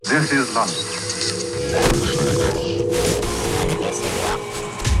This is London.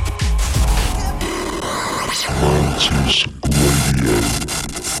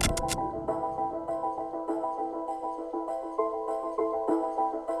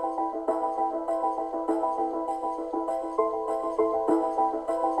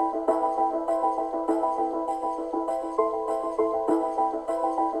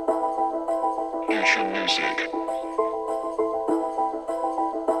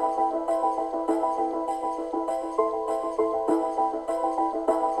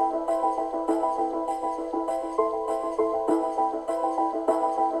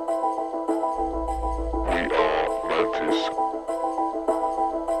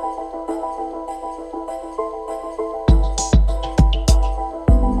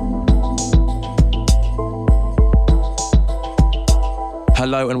 Mantis Radio.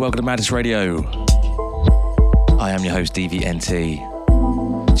 Hello and welcome to Mantis Radio. I am your host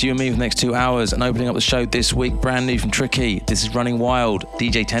DVNT. It's you and me for the next 2 hours, and opening up the show this week, brand new from Tricky. This is Running Wild,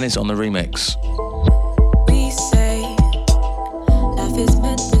 DJ Tennis on the remix. We say life is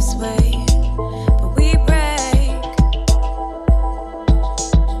meant this way, but we break.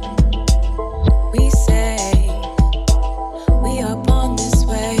 We say we are born this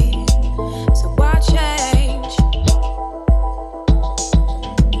way, so why change?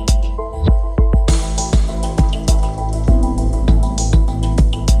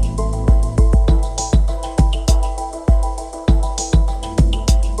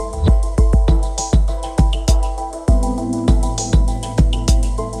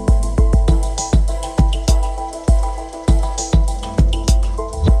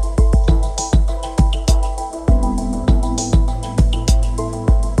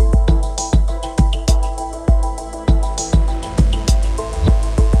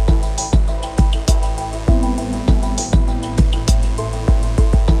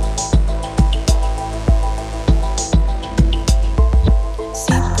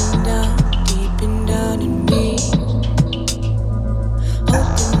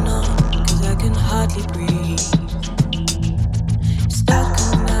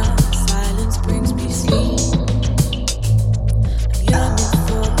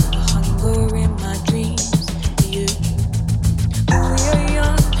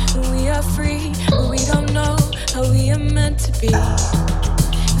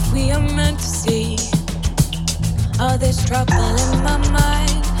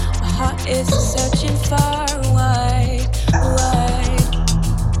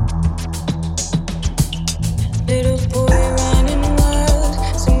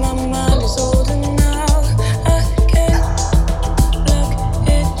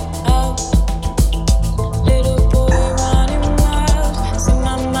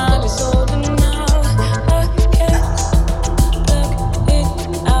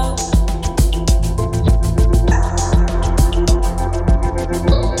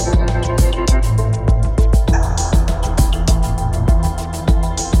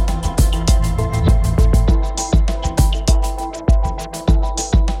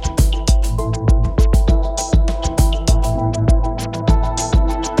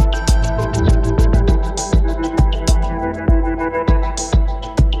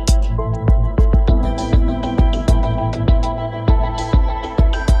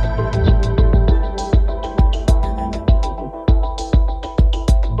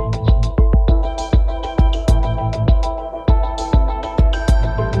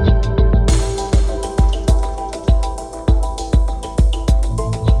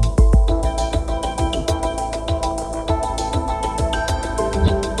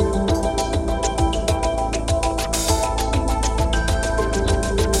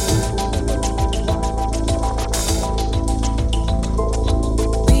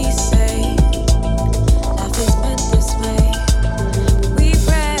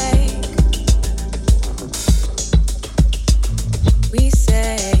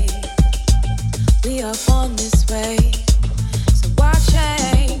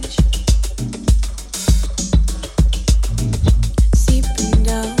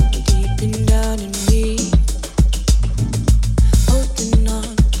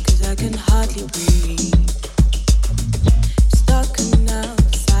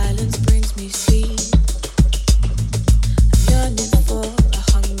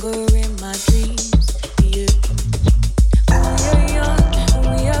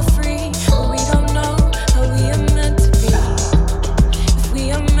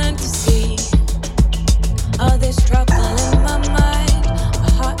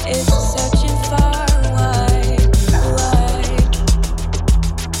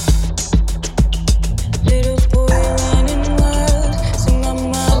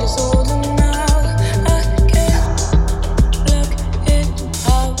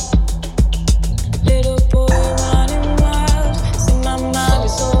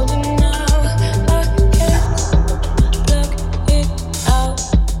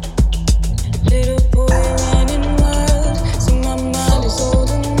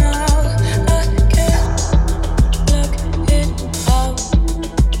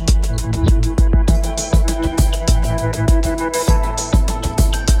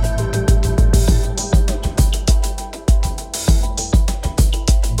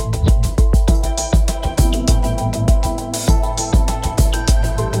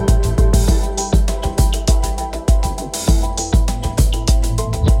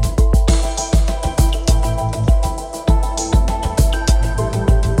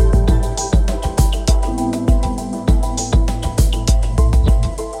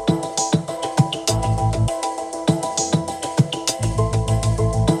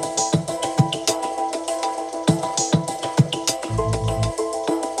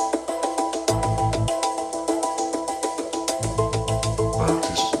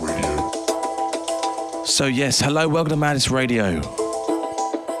 So yes, hello, welcome to Madness Radio.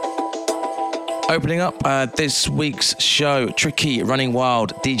 Opening up this week's show, Tricky, Running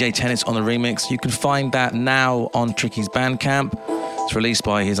Wild, DJ Tennis on the remix. You can find that now on Tricky's Bandcamp. It's released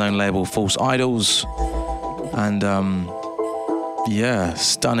by his own label, False Idols. And yeah,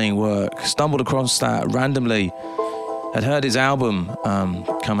 stunning work. Stumbled across that randomly. Had heard his album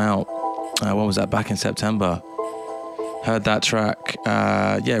come out. When was that? Back in September. Heard that track,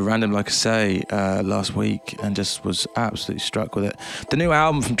 random, like I say, last week, and just was absolutely struck with it. The new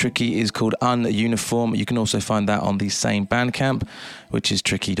album from Tricky is called Ununiform. You can also find that on the same Bandcamp, which is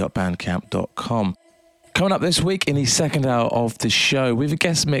tricky.bandcamp.com. Coming up this week in the second hour of the show, we have a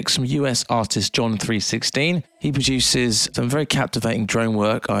guest mix from US artist John 316. He produces some very captivating drone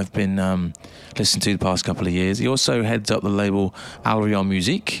work I've been listening to the past couple of years. He also heads up the label Alrion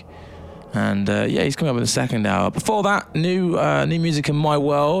Musique. And he's coming up in the second hour. Before that, new music in my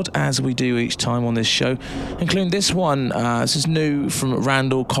world, as we do each time on this show, including this one. This is new from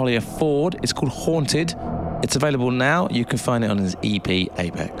Randall Collier Ford. It's called Haunted. It's available now. You can find it on his EP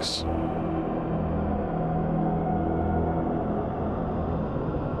Apex.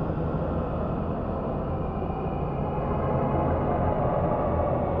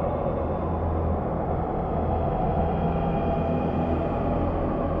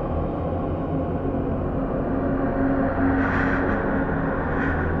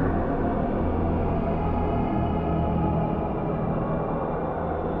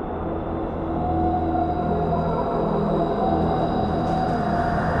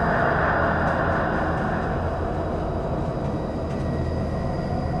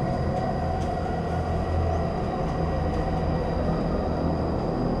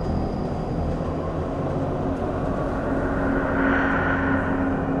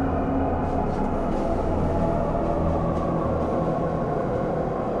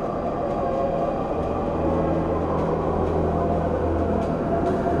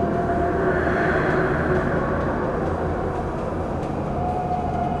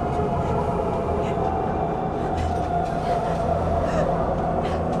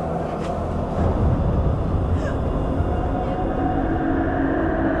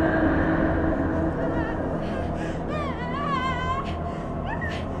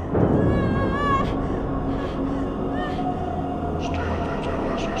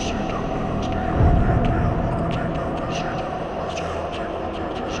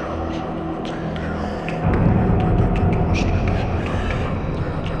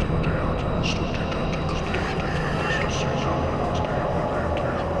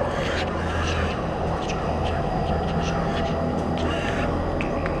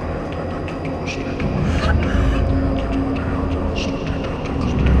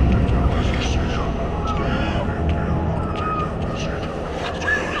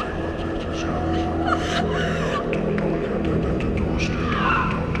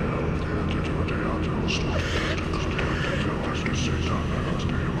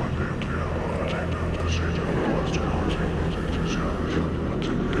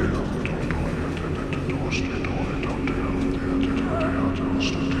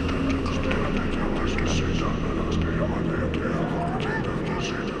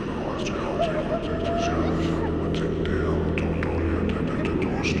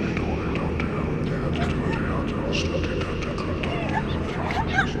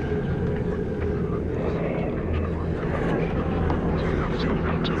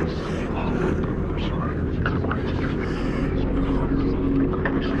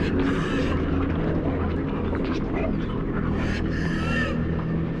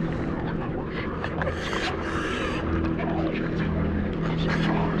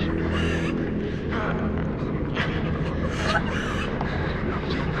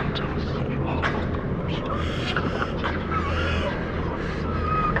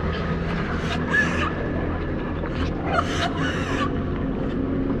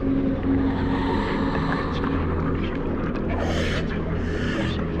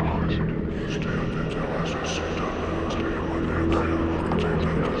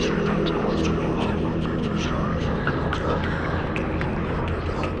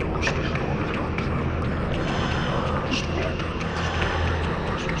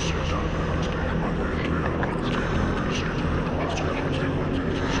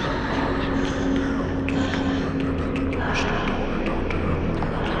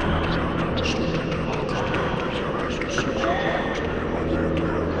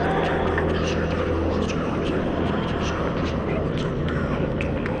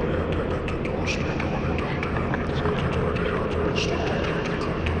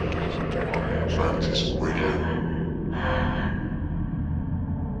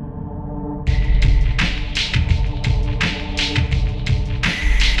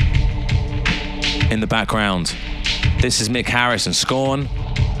 in the background. This is Mick Harris and Scorn.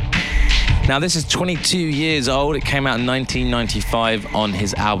 Now this is 22 years old. It came out in 1995 on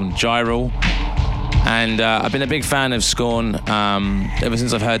his album Gyral. And I've been a big fan of Scorn ever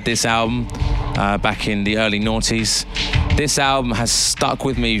since I've heard this album back in the early noughties. This album has stuck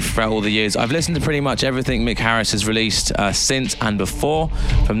with me throughout all the years. I've listened to pretty much everything Mick Harris has released since and before,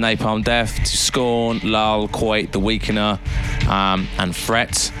 from Napalm Death to Scorn, Lull, Kuwait, The Weakener, and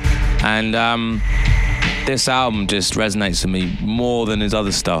Fret. And this album just resonates with me more than his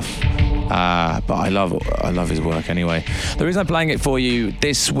other stuff. But I love his work anyway. The reason I'm playing it for you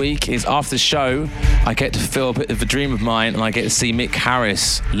this week is after the show, I get to fulfill a bit of a dream of mine and I get to see Mick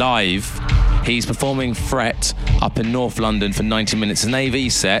Harris live. He's performing Fret up in North London for 90 minutes. An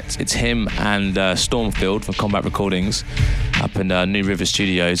AV set. It's him and Stormfield from Combat Recordings up in New River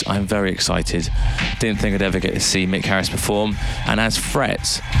Studios. I'm very excited. Didn't think I'd ever get to see Mick Harris perform. And as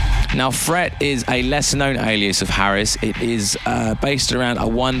Fret. Now, Fret is a lesser-known alias of Harris. It is based around a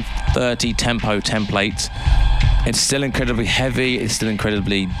 130 tempo template. It's still incredibly heavy. It's still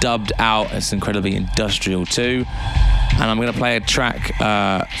incredibly dubbed out. It's incredibly industrial too. And I'm going to play a track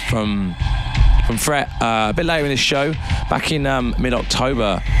from Fret a bit later in this show. Back in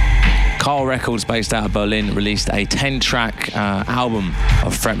mid-October, Carl Records, based out of Berlin, released a 10-track album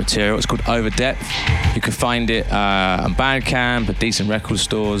of Fret material. It's called Over Depth. You can find it on Bandcamp, at decent record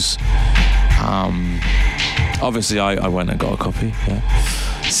stores. Obviously, I went and got a copy. Yeah.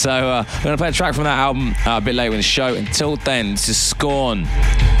 So I'm going to play a track from that album a bit later in the show. Until then, this is Scorn,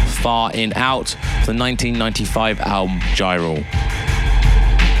 Far In Out, for the 1995 album Gyral.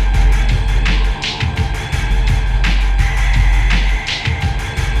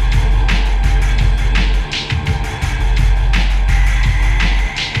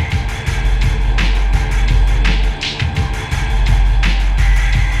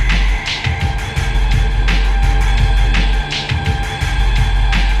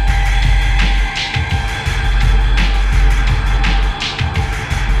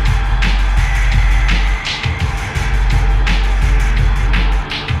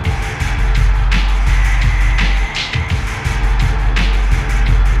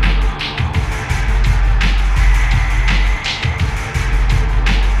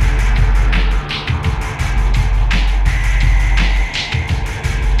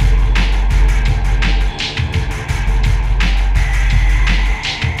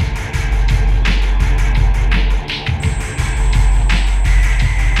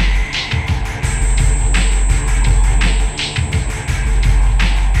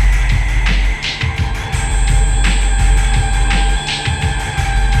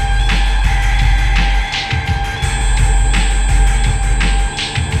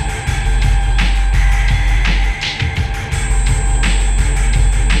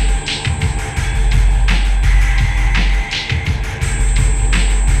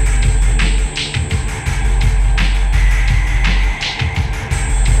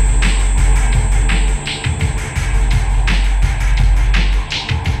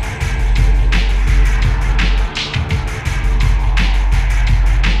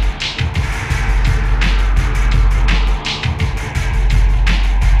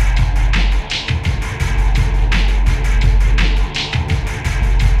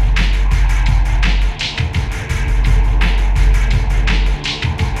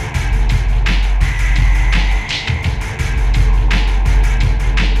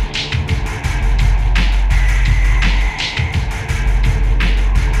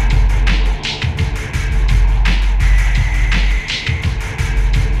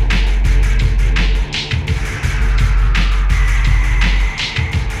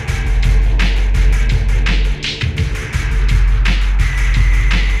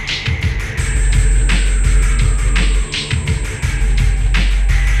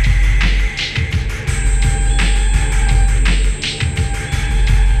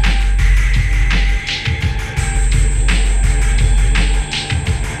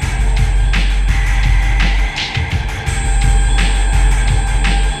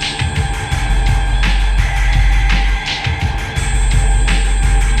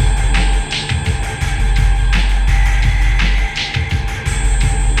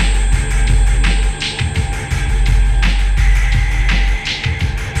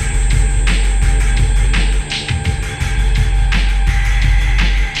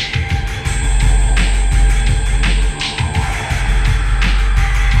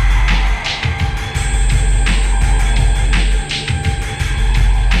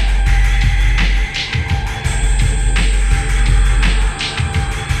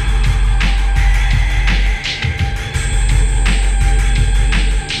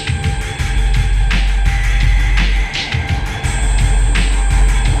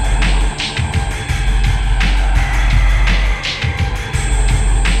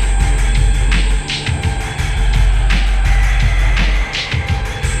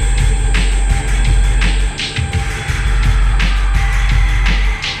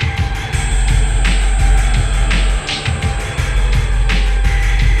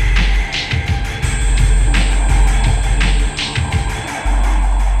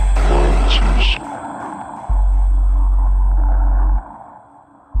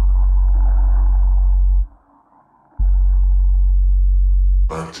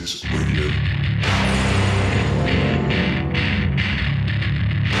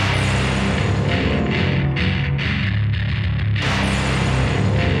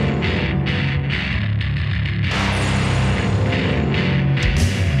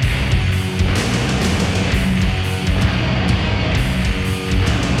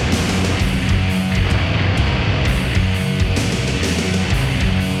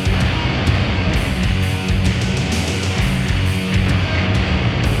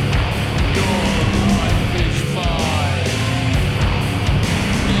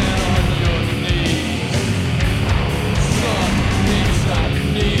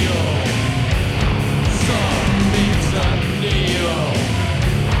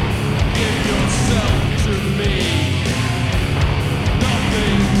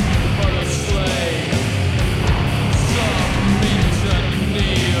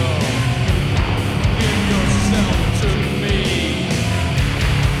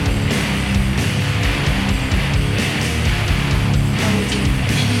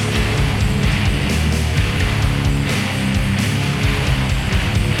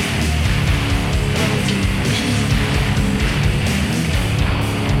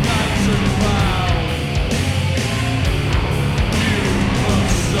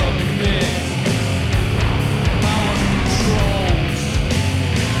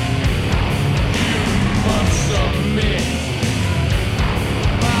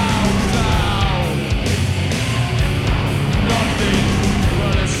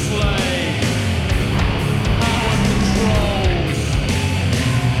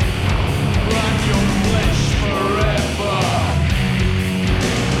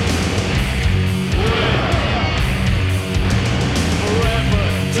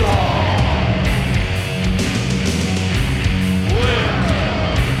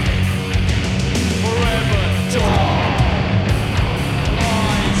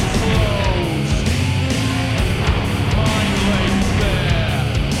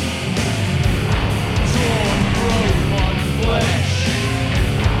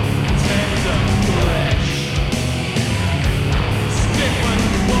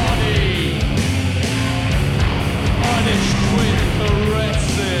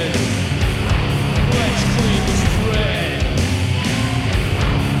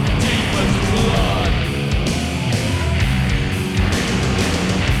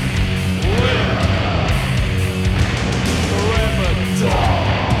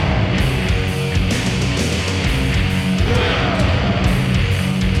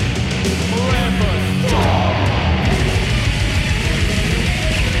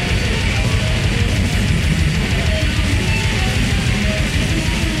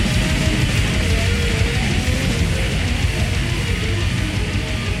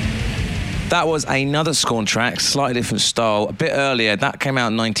 That was another Scorn track, slightly different style, a bit earlier. That came out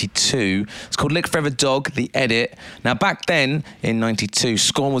in 92. It's called Lick Forever Dog, the edit. Now, back then, in 92,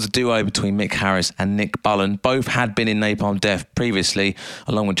 Scorn was a duo between Mick Harris and Nick Bullen. Both had been in Napalm Death previously,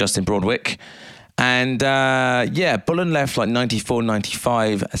 along with Justin Broadwick. And Bullen left like 94,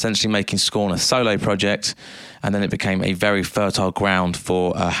 95, essentially making Scorn a solo project. And then it became a very fertile ground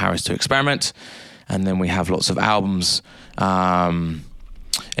for Harris to experiment. And then we have lots of albums,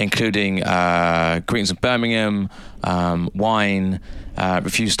 including Greetings of Birmingham, Wine,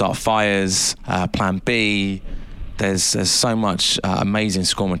 Refuse to Start Fires, Plan B. There's so much amazing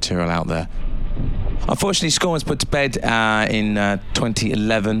Scorn material out there. Unfortunately, Scorn was put to bed in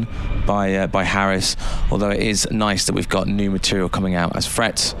 2011 by Harris, although it is nice that we've got new material coming out as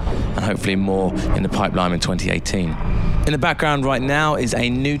Frets, and hopefully more in the pipeline in 2018. In the background right now is a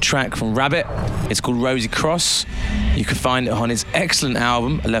new track from Rabbit. It's called Rosy Cross. You can find it on his excellent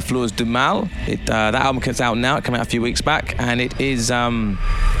album, Les Fleurs du Mal. That album comes out now. It came out a few weeks back, and it is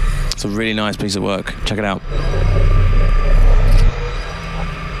it's a really nice piece of work. Check it out.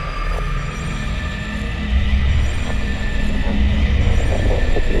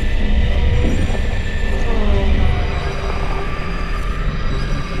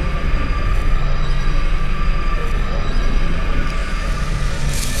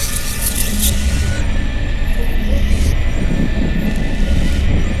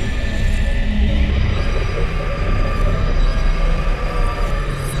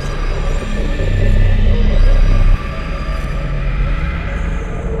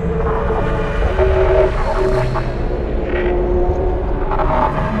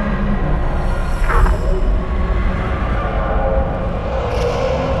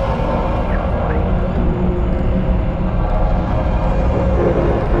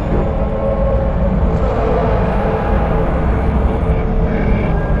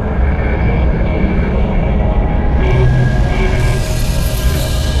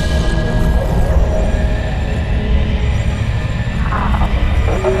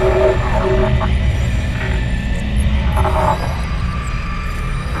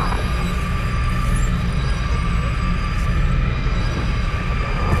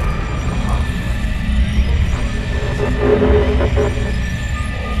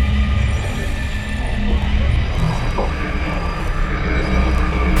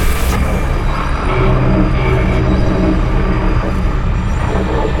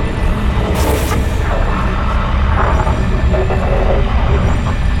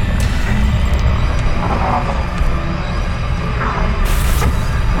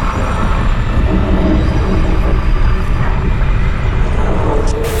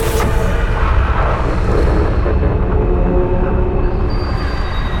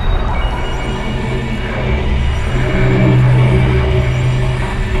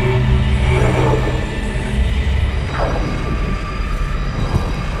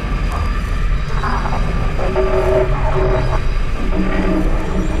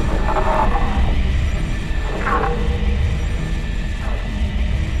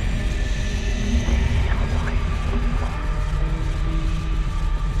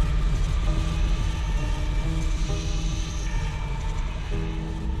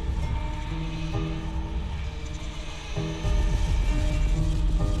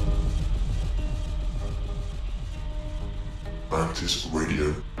 Mantis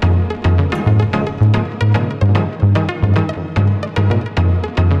Radio.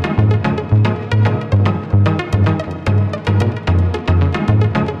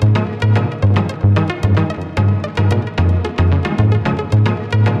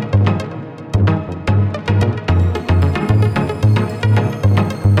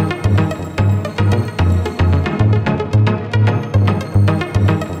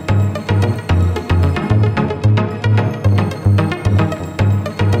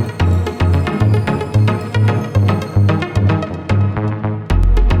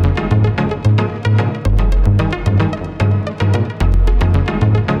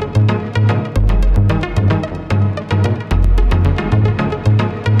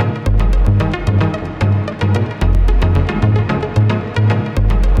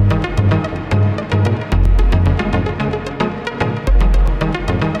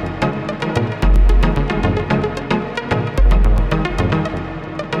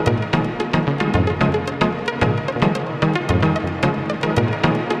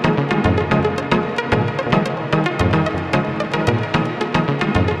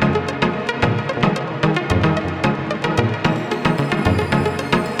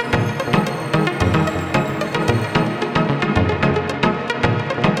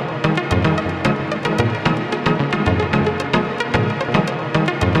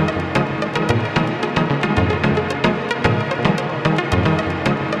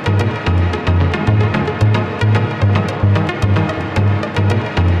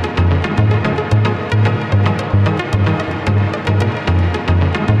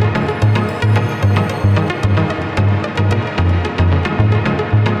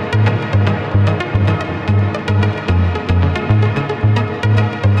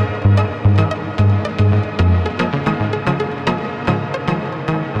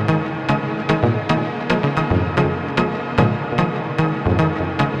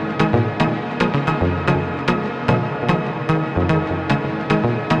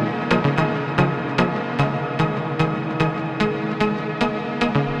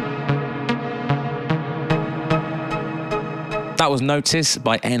 That was Notice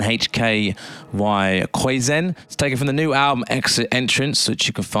by NHKY Koizen. It's taken from the new album Exit Entrance, which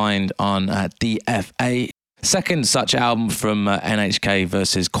you can find on DFA. Second such album from NHK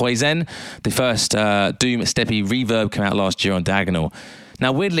versus Koizen. The first Doom Steppy Reverb came out last year on Diagonal.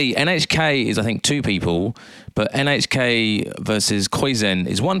 Now, weirdly, NHK is, I think, two people, but NHK versus Koizen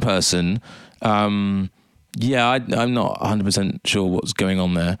is one person. I'm not 100% sure what's going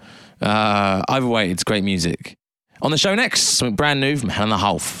on there. Either way, it's great music. On the show next, something brand new from Hell and a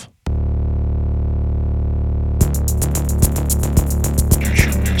Half.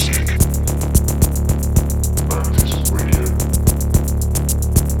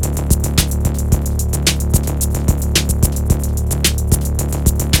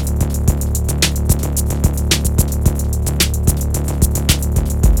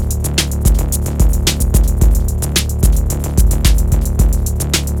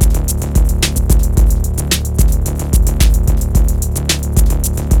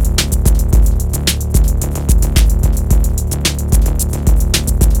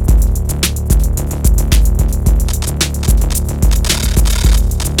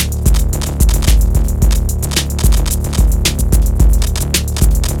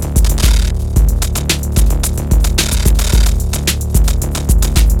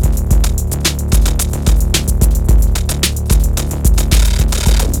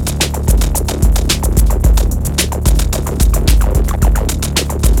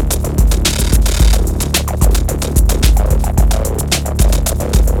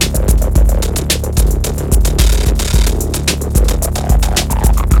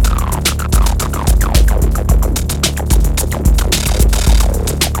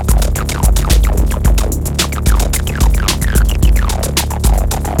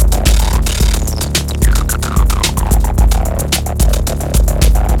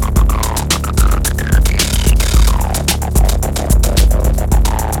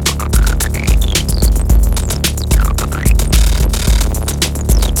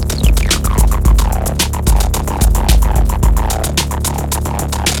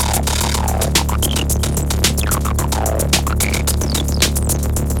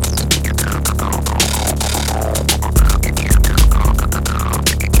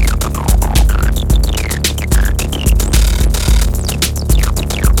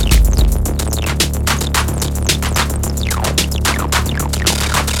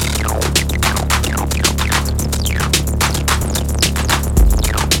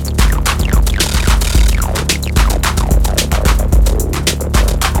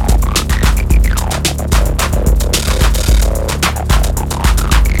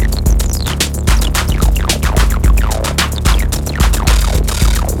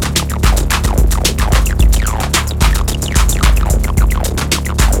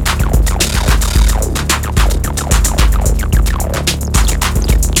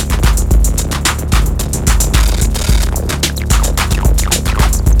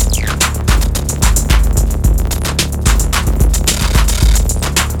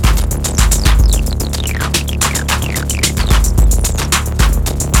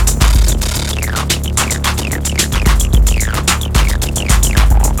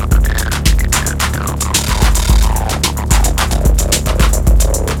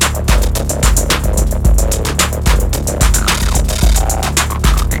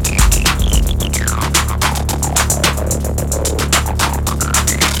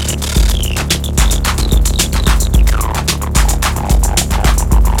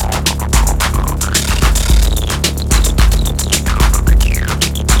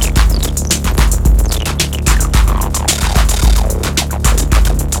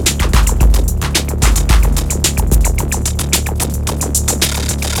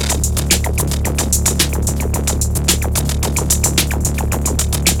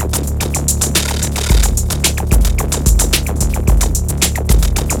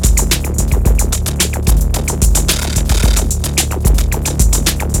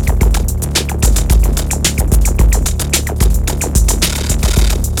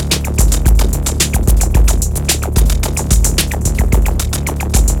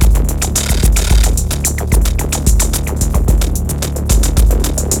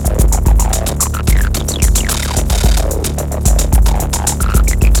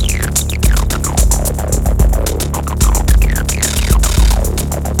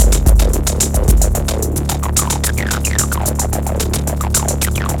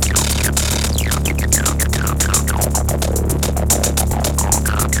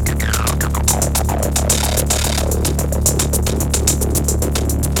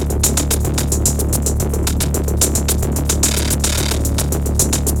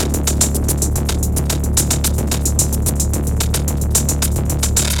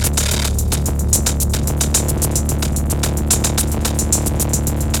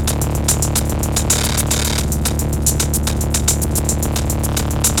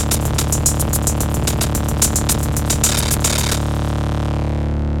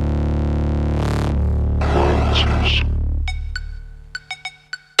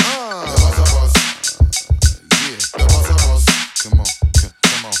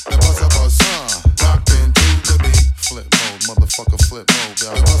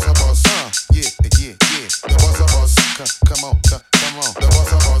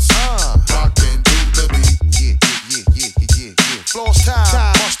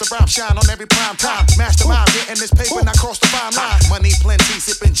 shine on every prime time. Mastermind, getting this paper, and I cross the fine line. Money plenty,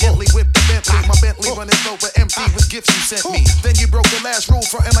 sipping gently, whip the Bentley. My Bentley running over empty with gifts you sent me. Then you broke the last rule,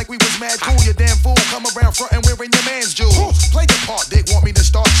 frontin' like we was mad cool. You damn fool, come around frontin' wearing your man's jewels. Play your part, dick, want me to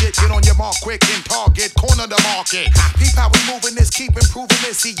start shit. Get on your mark quick and target, corner the market. Keep how we moving this, keep improving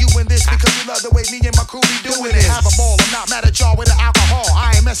this. See you in this because we love the way me and my crew be doing it. Have a ball, I'm not mad at y'all with the alcohol.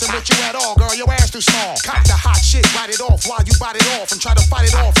 I ain't messing with you at all, girl, your ass too small. Cop the hot shit, write it off while you bite it off and try to fight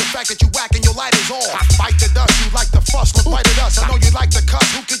it off. The fact that you whack and your light is off. Bite the dust, you like the fuss, look right at us. I know you like the cuss,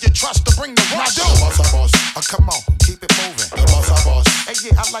 who could you trust to bring the rush? The boss, boss. Come on, keep it moving. The boss, boss. Hey,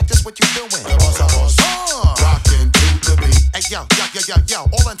 yeah, I like this, what you doing? The boss, boss. Rockin' to the beat. Hey, yo,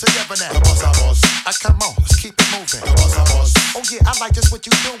 all in together now. The boss, boss. Come on, let's keep it moving. The boss, boss. Oh, yeah, I like this, what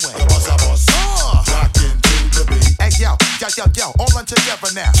you doing? The boss, boss. Rockin' to the beat. Hey, yo, all in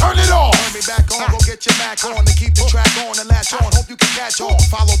together now. Turn it on. Turn me back on, go get your Mac on and keep the track on and latch on. Hope you can catch on.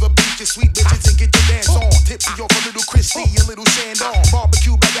 Follow the beat, you sweet bitches, and get your dance on. Tipsy off a little Christy, a little Shandon.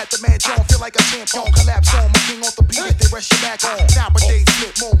 Barbecue back at the mansion, feel like a champion. Collapse on, my king off the beat, they rest your back on. Nowadays,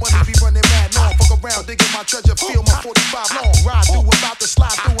 flip more money, be running mad long. Fuck around, digging my treasure, feel my 45 long. Ride through, about to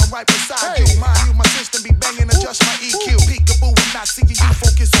slide through, and right beside you. Mind you, my system be banging, adjust my EQ. Peekaboo, I'm not seeing you,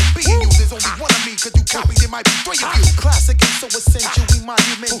 focus on being you. There's only one of me, cause you copy, there might be three of you. Classic and so essential, we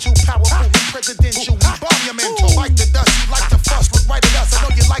monumental, powerful and presidential, we monumental. Like the dust, you like the fuss, look right at us. I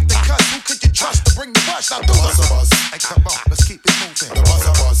know you like the cuss, who could you trust to bring the rush? Now do the boss. Hey, come on, let's keep it moving. The boss,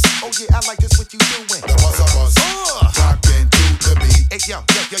 boss. Oh yeah, I like this, what you doing? The boss, boss. Rockin' to the beat. Hey, yo,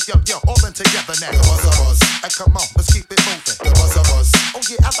 all in together now. The boss, boss. Hey, come on, let's keep it moving. The boss, boss. Oh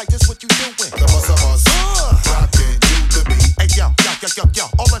yeah, I like this, what you doing? The boss, boss. Rockin' to the beat. Hey, yo,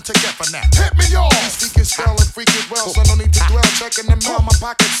 all in together now. Hit me on. Speaking spell and freak it well, so no need to dwell. Checking the mail, my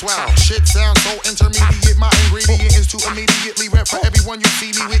pocket swell. Shit sounds so intermediate, my ingredient is to immediately rap for everyone you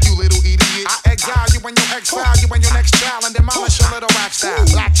see me with, you little idiot. I exile you and your exile, you and your next child, and demolish your little rap style.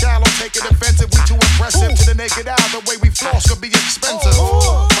 Black child, don't take it offensive, we too impressive. To the naked eye, the way we floss could be expensive.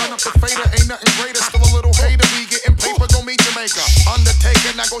 Turn up the fader, ain't nothing greater. Still a little hater, we getting paper, gon' meet Jamaica.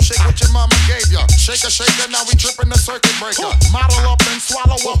 Undertaker, now go shake what your mama gave ya. Shaker, now we tripping the circuit breaker. Model up and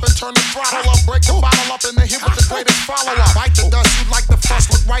swallow up and turn the throttle up. Break the bottle up and then hit with the greatest follow-up. Bite the dust, you like the fuss,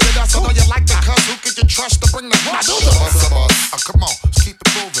 look right at us. I know you like the cuss, who could you trust to bring the rush? The boss, boss. Come on, let's keep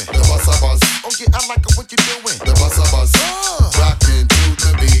it moving. The boss, boss. Oh yeah, I like it, what you doing? The boss, boss. Rockin' to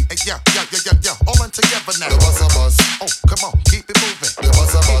the beat. Hey, yo, all in together now. The boss, boss. Oh, come on, keep it moving. The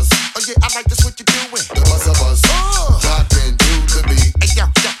boss, boss. Oh yeah, I like this, what you doing? The boss, boss. Rockin' to the beat. Hey, yo,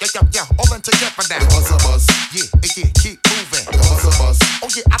 all in together now. The boss, boss. Yeah, keep moving. The boss, boss. Oh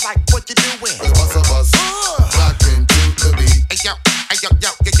yeah, I like what you doing. The boss, boss. Rockin' to the beat. Hey, yo.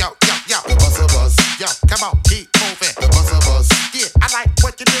 The boss, boss. Yo, come on, keep moving. The boss, boss. Yeah, I like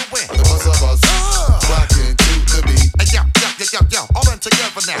what you doing. The boss, boss. Rockin' to the beat. Hey, yo, all in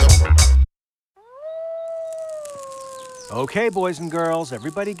together now. Okay, boys and girls,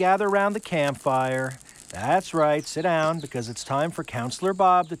 everybody gather around the campfire. That's right, sit down, because it's time for Counselor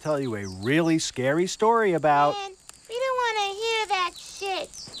Bob to tell you a really scary story about... Man, we don't want to hear that shit.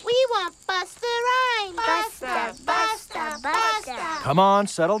 We want Busta Rhymes. Busta. Come on,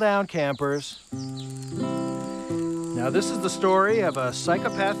 settle down, campers. Now, this is the story of a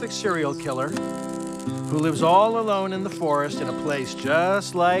psychopathic serial killer who lives all alone in the forest in a place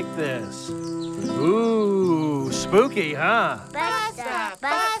just like this. Ooh, spooky, huh? Busta.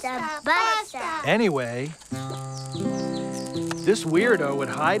 Anyway, this weirdo would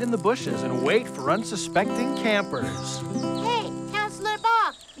hide in the bushes and wait for unsuspecting campers. Hey, Counselor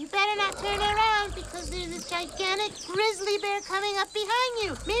Bob, you better not turn around because there's a gigantic grizzly bear coming up behind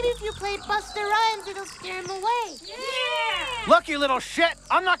you. Maybe if you play Busta Rhymes, it'll scare him away. Yeah! Look, you little shit,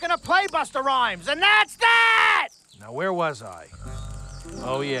 I'm not gonna play Busta Rhymes, and that's that! Now, where was I?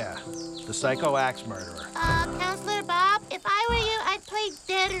 Oh, yeah, the psycho axe murderer. Counselor Bob, if I were you, I'd play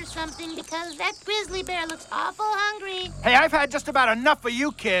dead or something because that grizzly bear looks awful hungry. Hey, I've had just about enough of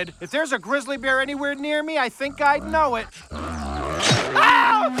you, kid. If there's a grizzly bear anywhere near me, I think I'd know it.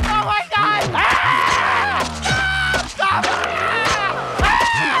 Ow! Oh, my God! Ah! Stop it!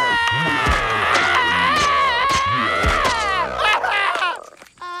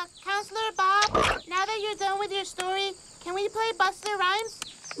 Counselor Bob, now that you're done with your story, can we play Busta Rhymes?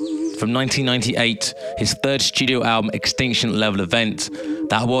 From 1998, his third studio album, Extinction Level Event,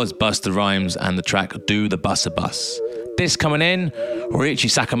 that was Busta Rhymes and the track Do the Busta Bus. This coming in, Ryuichi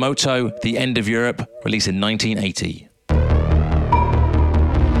Sakamoto, The End of Europe, released in 1980.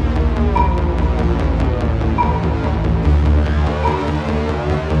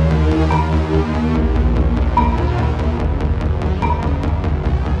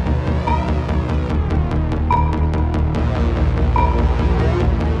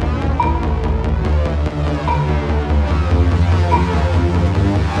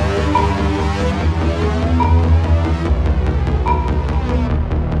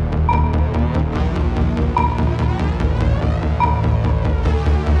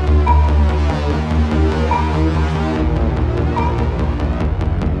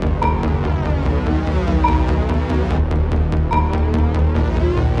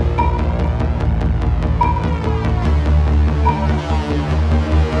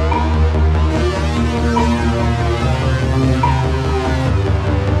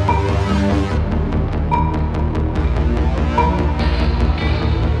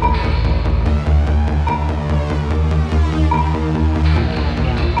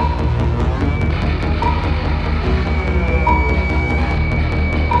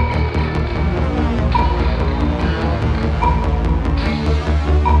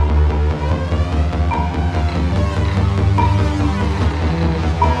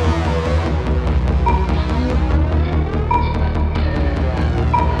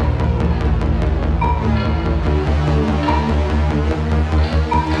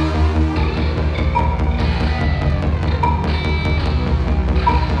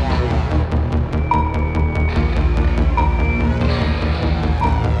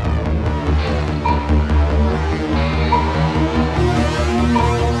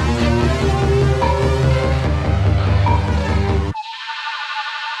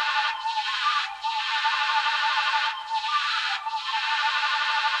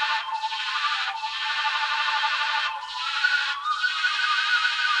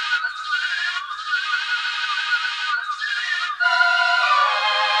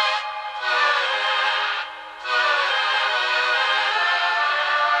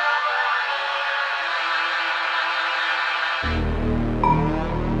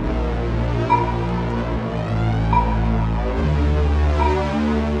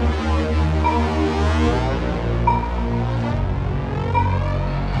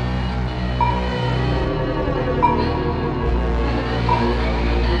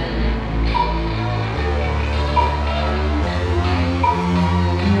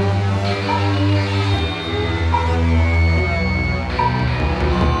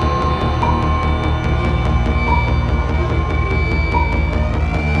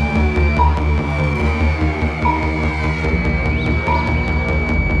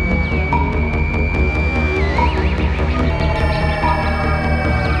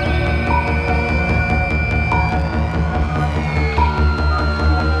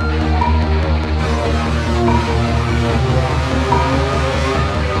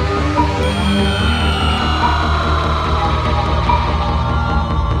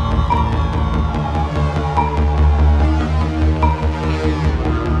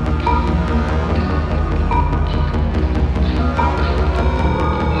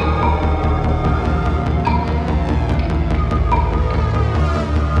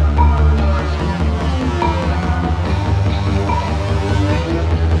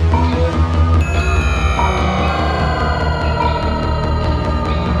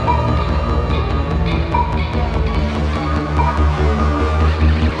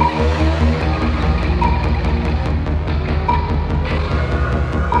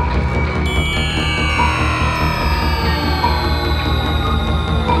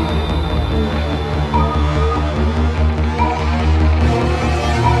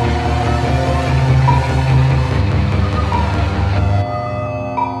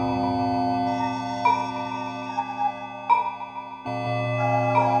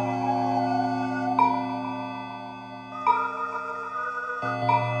 Mantis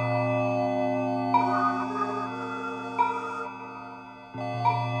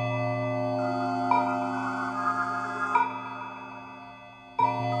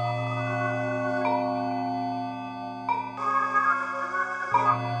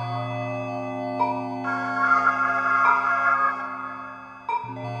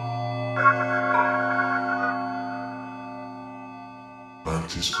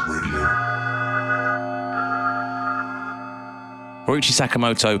Radio. Ryuichi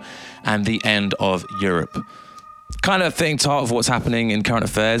Sakamoto and the End of Europe. Kind of thing, part of what's happening in current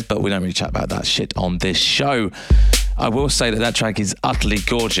affairs, but we don't really chat about that shit on this show. I will say that track is utterly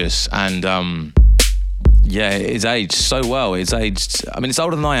gorgeous, and yeah, it's aged so well. It's aged, I mean, it's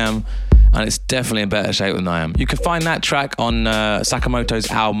older than I am, and it's definitely in better shape than I am. You can find that track on Sakamoto's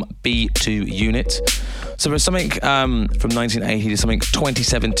album B2 Unit. So there's something from 1980 to something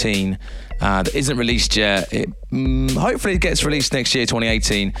 2017 that isn't released yet. Hopefully it gets released next year,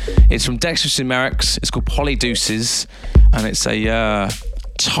 2018. It's from Dexterous Numerics. It's called Polydeuces, and it's a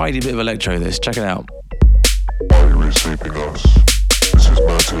tiny bit of electro. This, check it out. Are you reshaping us? This is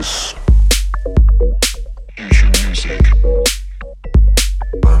Mantis. Fusion music.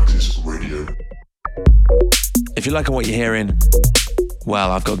 Mantis Radio. If you're liking what you're hearing,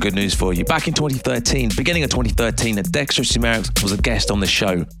 well, I've got good news for you. Back in 2013, beginning of 2013, Dexterous Numerics was a guest on the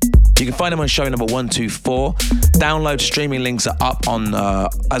show. You can find him on show number 124. Download streaming links are up on,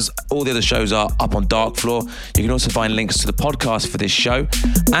 as all the other shows are, up on Dark Floor. You can also find links to the podcast for this show.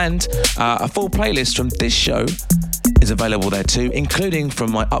 And a full playlist from this show is available there too, including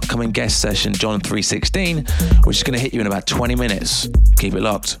from my upcoming guest session, John 316, which is going to hit you in about 20 minutes. Keep it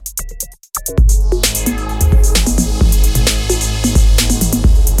locked.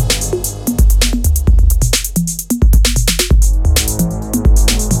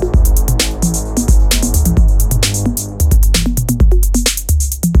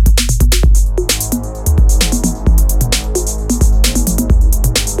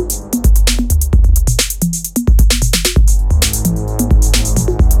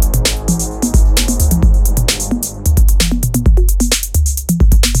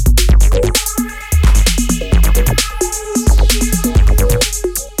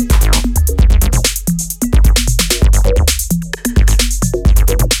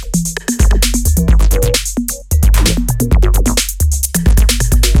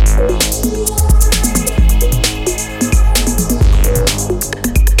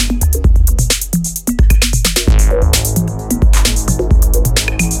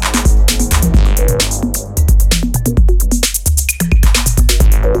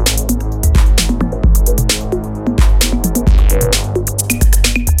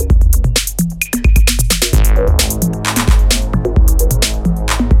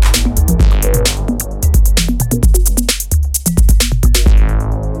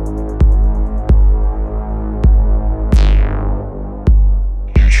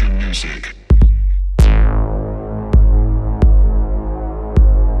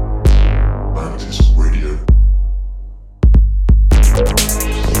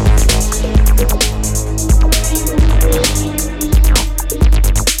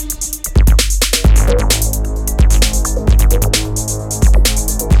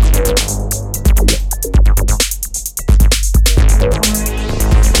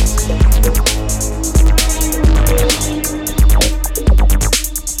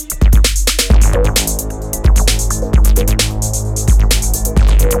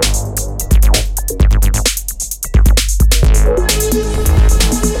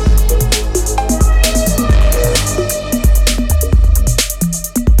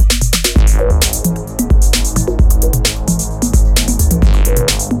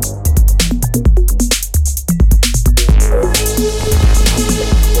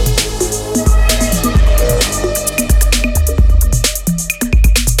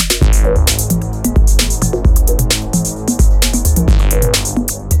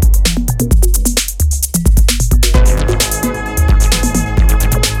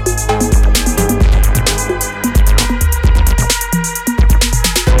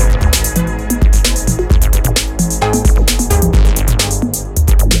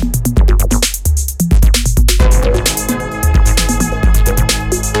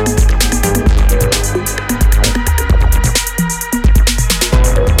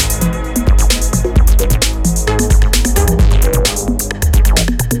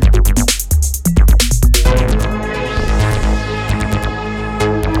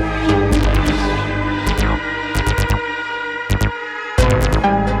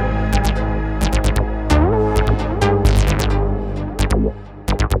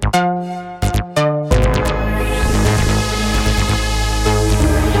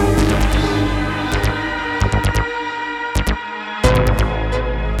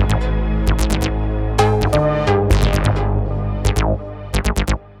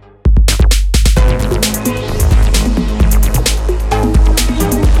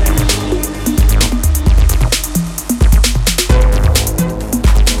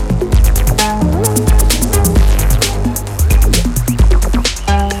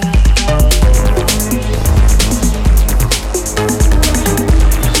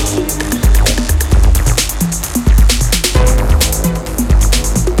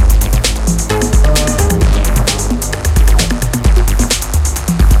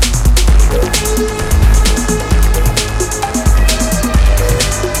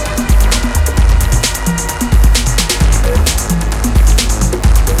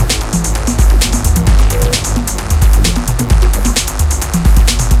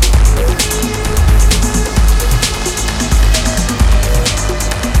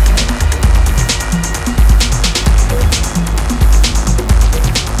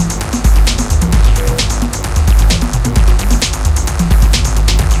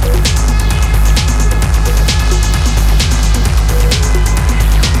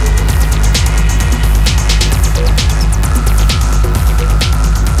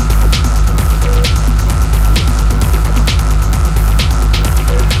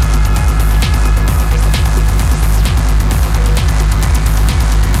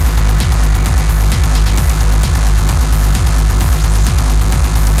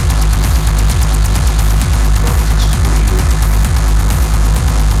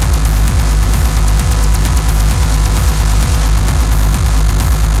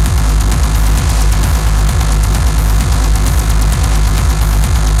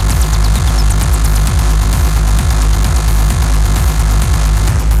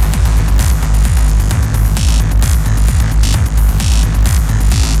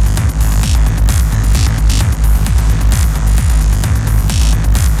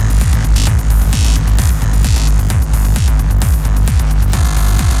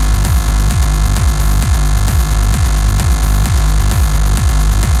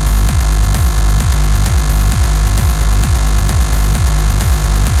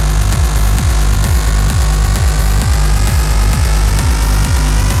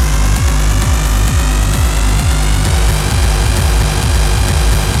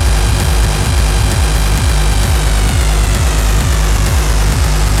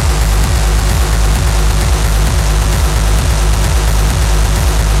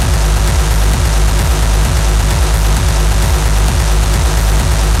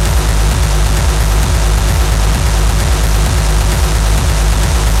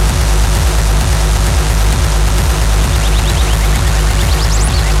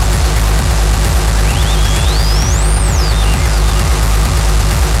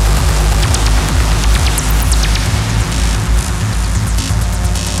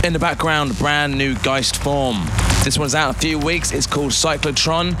 In the background, brand new Geist Form. This one's out in a few weeks. It's called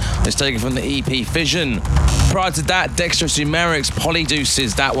Cyclotron. It's taken from the EP Fission. Prior to that, Dexterous Numerics,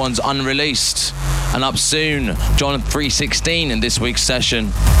 Polydeuces. That one's unreleased. And up soon, John 316 in this week's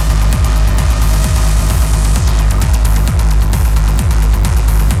session.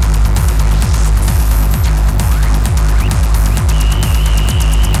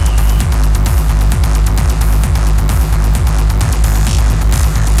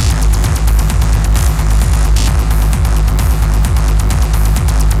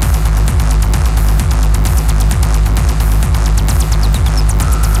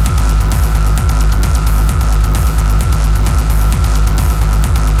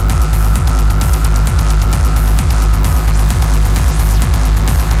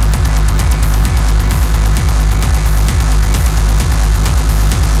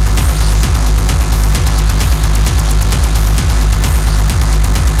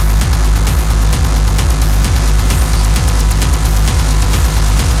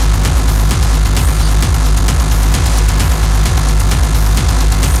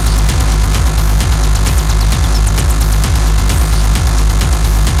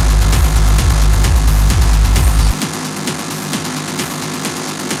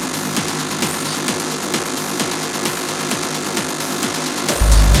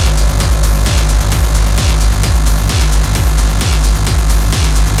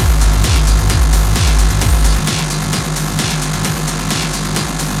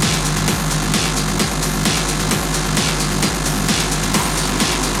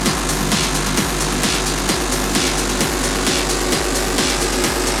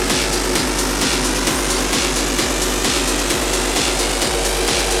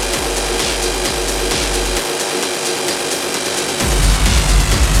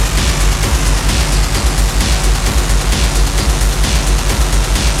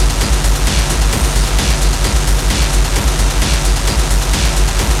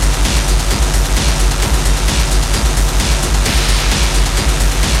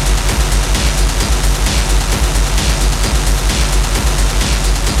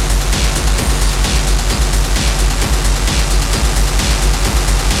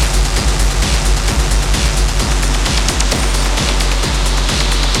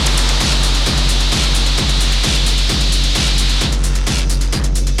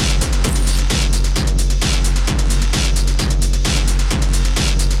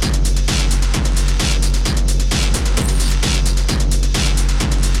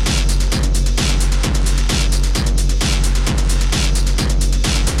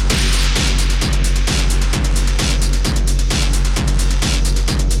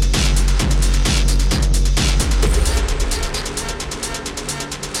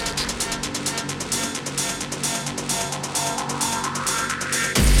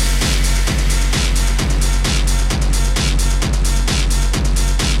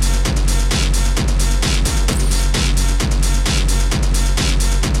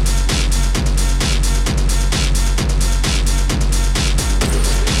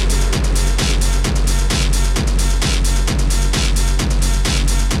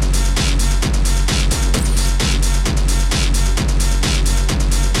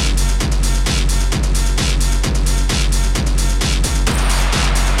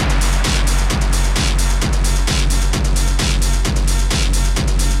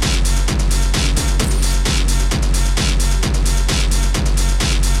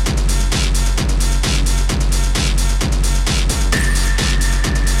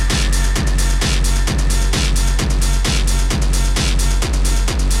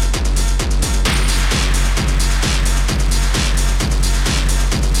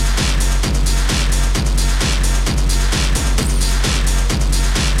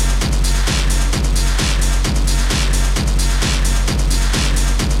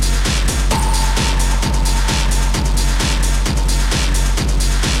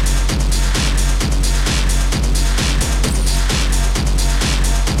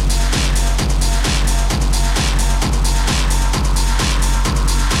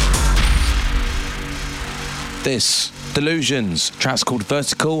 This, Delusions, track's called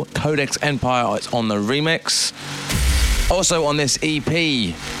Vertical, Codex Empire is on the remix. Also on this EP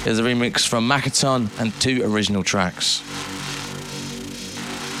is a remix from Makaton and 2 original tracks.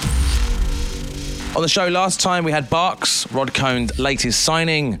 On the show last time we had Barks, Rod Cohn's latest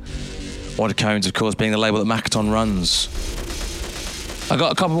signing. Rod Cohn's, of course, being the label that Makaton runs. I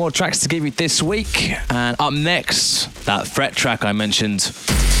got a couple more tracks to give you this week, and up next, that Fret track I mentioned.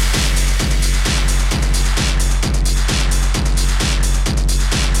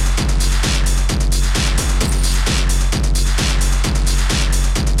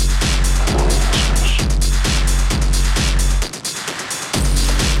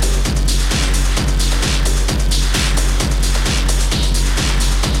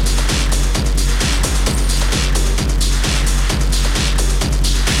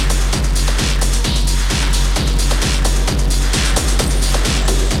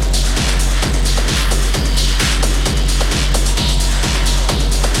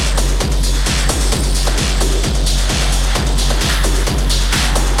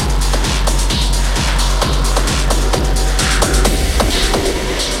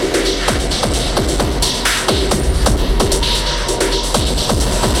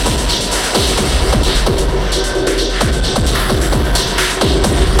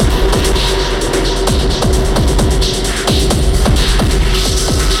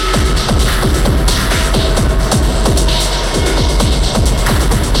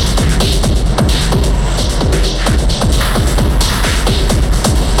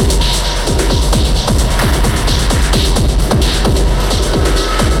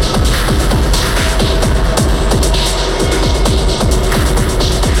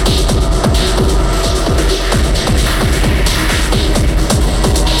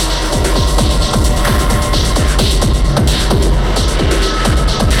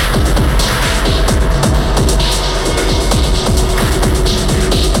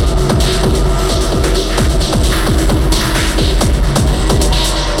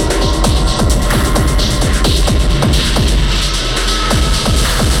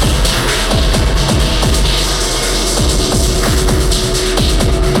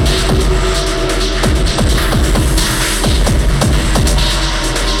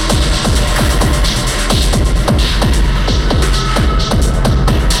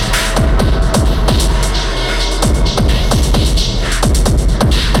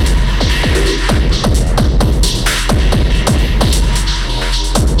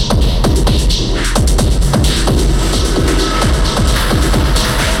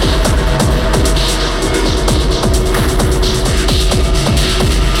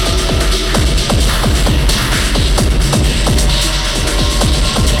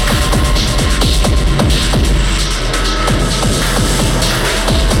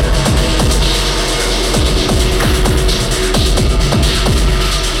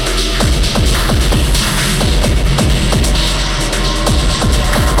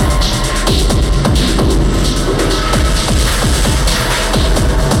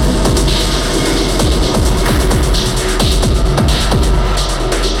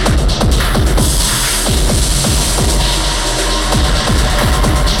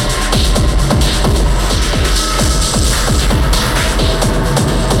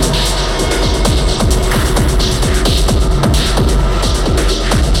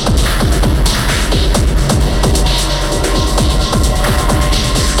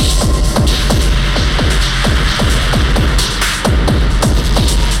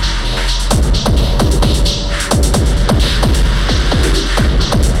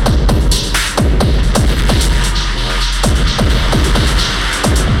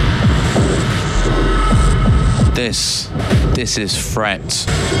 this. This is Fret.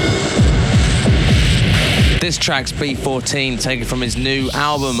 This track's B14, taken from his new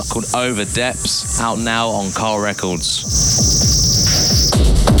album called Over Depths, out now on Carl Records.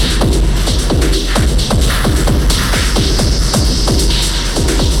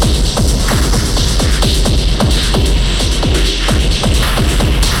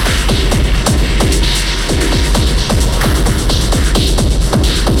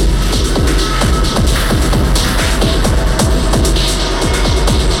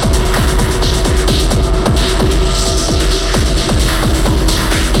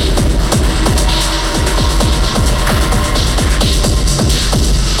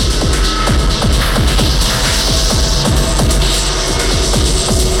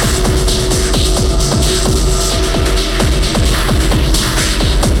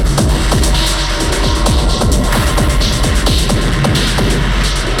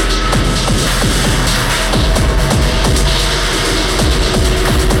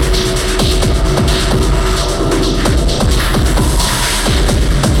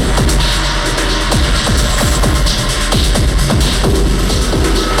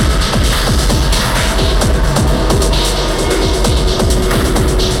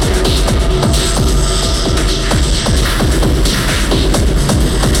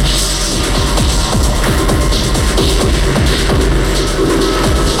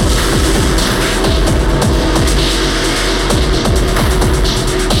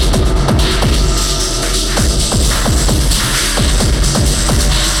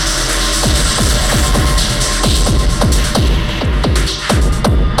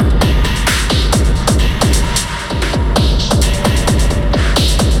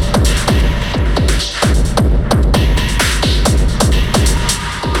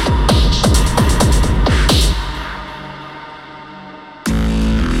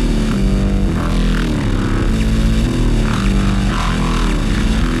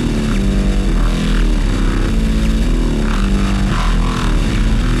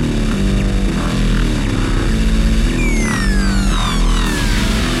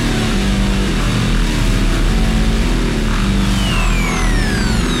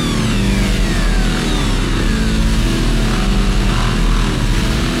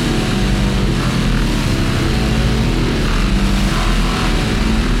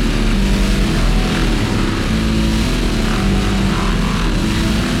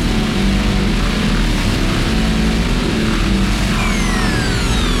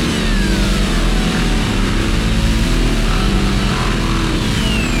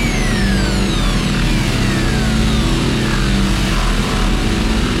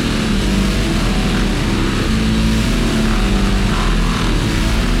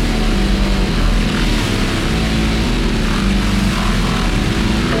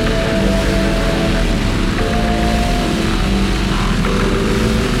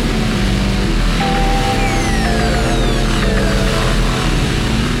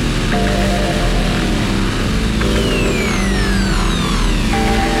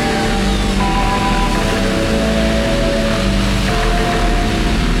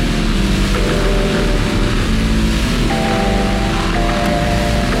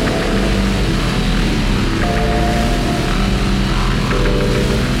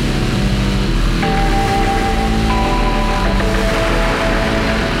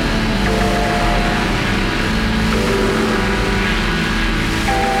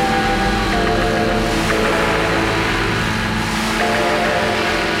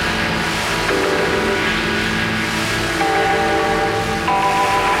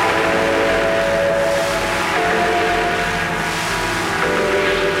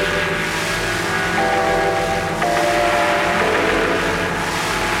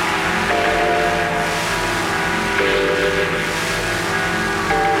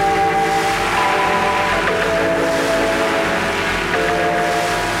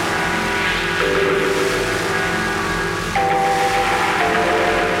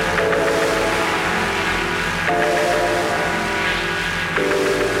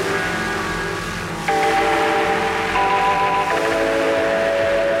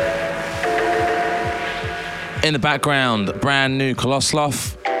 In the background, brand new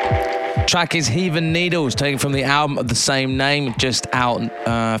Koloslov. Track is Heathen Needles, taken from the album of the same name, just out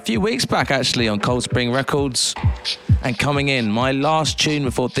a few weeks back actually on Cold Spring Records. And coming in, my last tune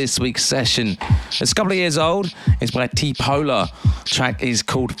before this week's session. It's a couple of years old. It's by T-Polar. Track is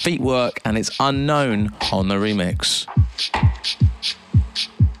called Feetwork and it's Unknown on the remix.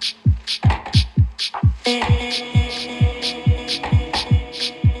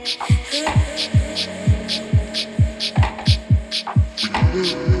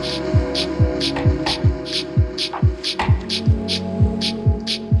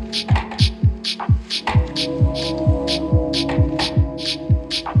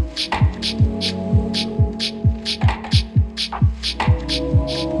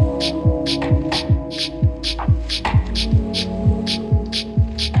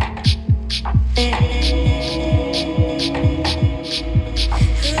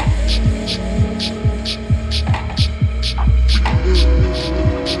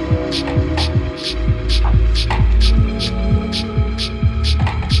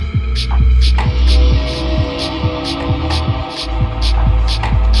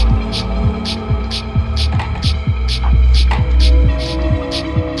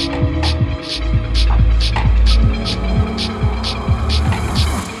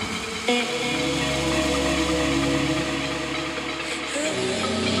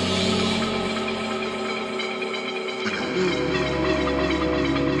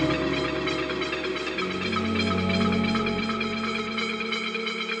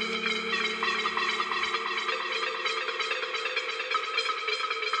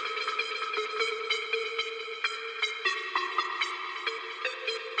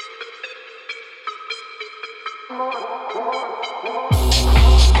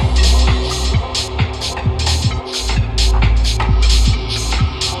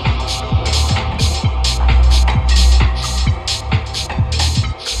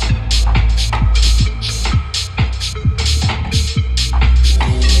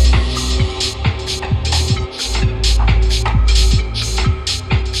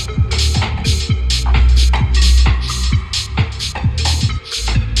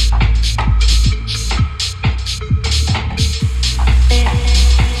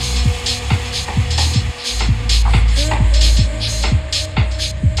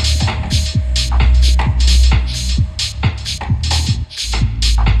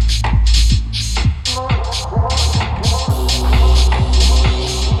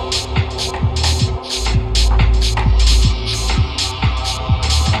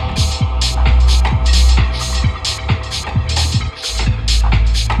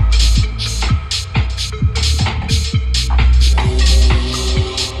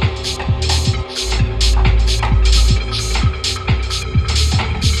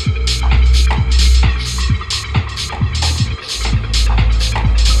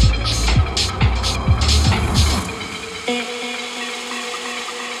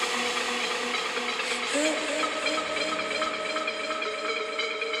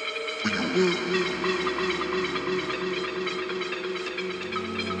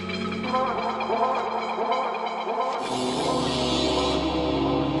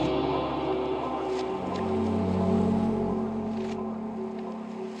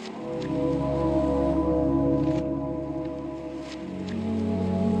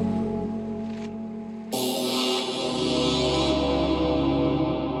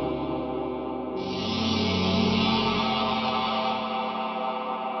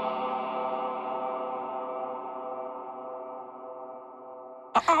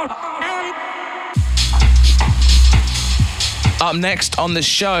 Up next on the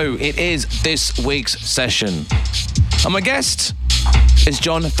show, it is this week's session. And my guest is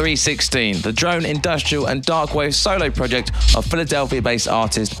John 316, the drone, industrial and darkwave solo project of Philadelphia-based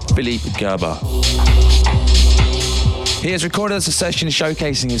artist Philippe Gerber. He has recorded us a session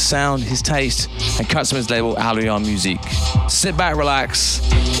showcasing his sound, his taste, and cuts from his label Allian Musique. Sit back, relax.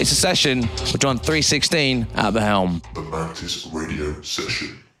 It's a session with John 316 at the helm. The Mantis Radio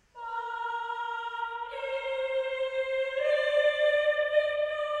Session.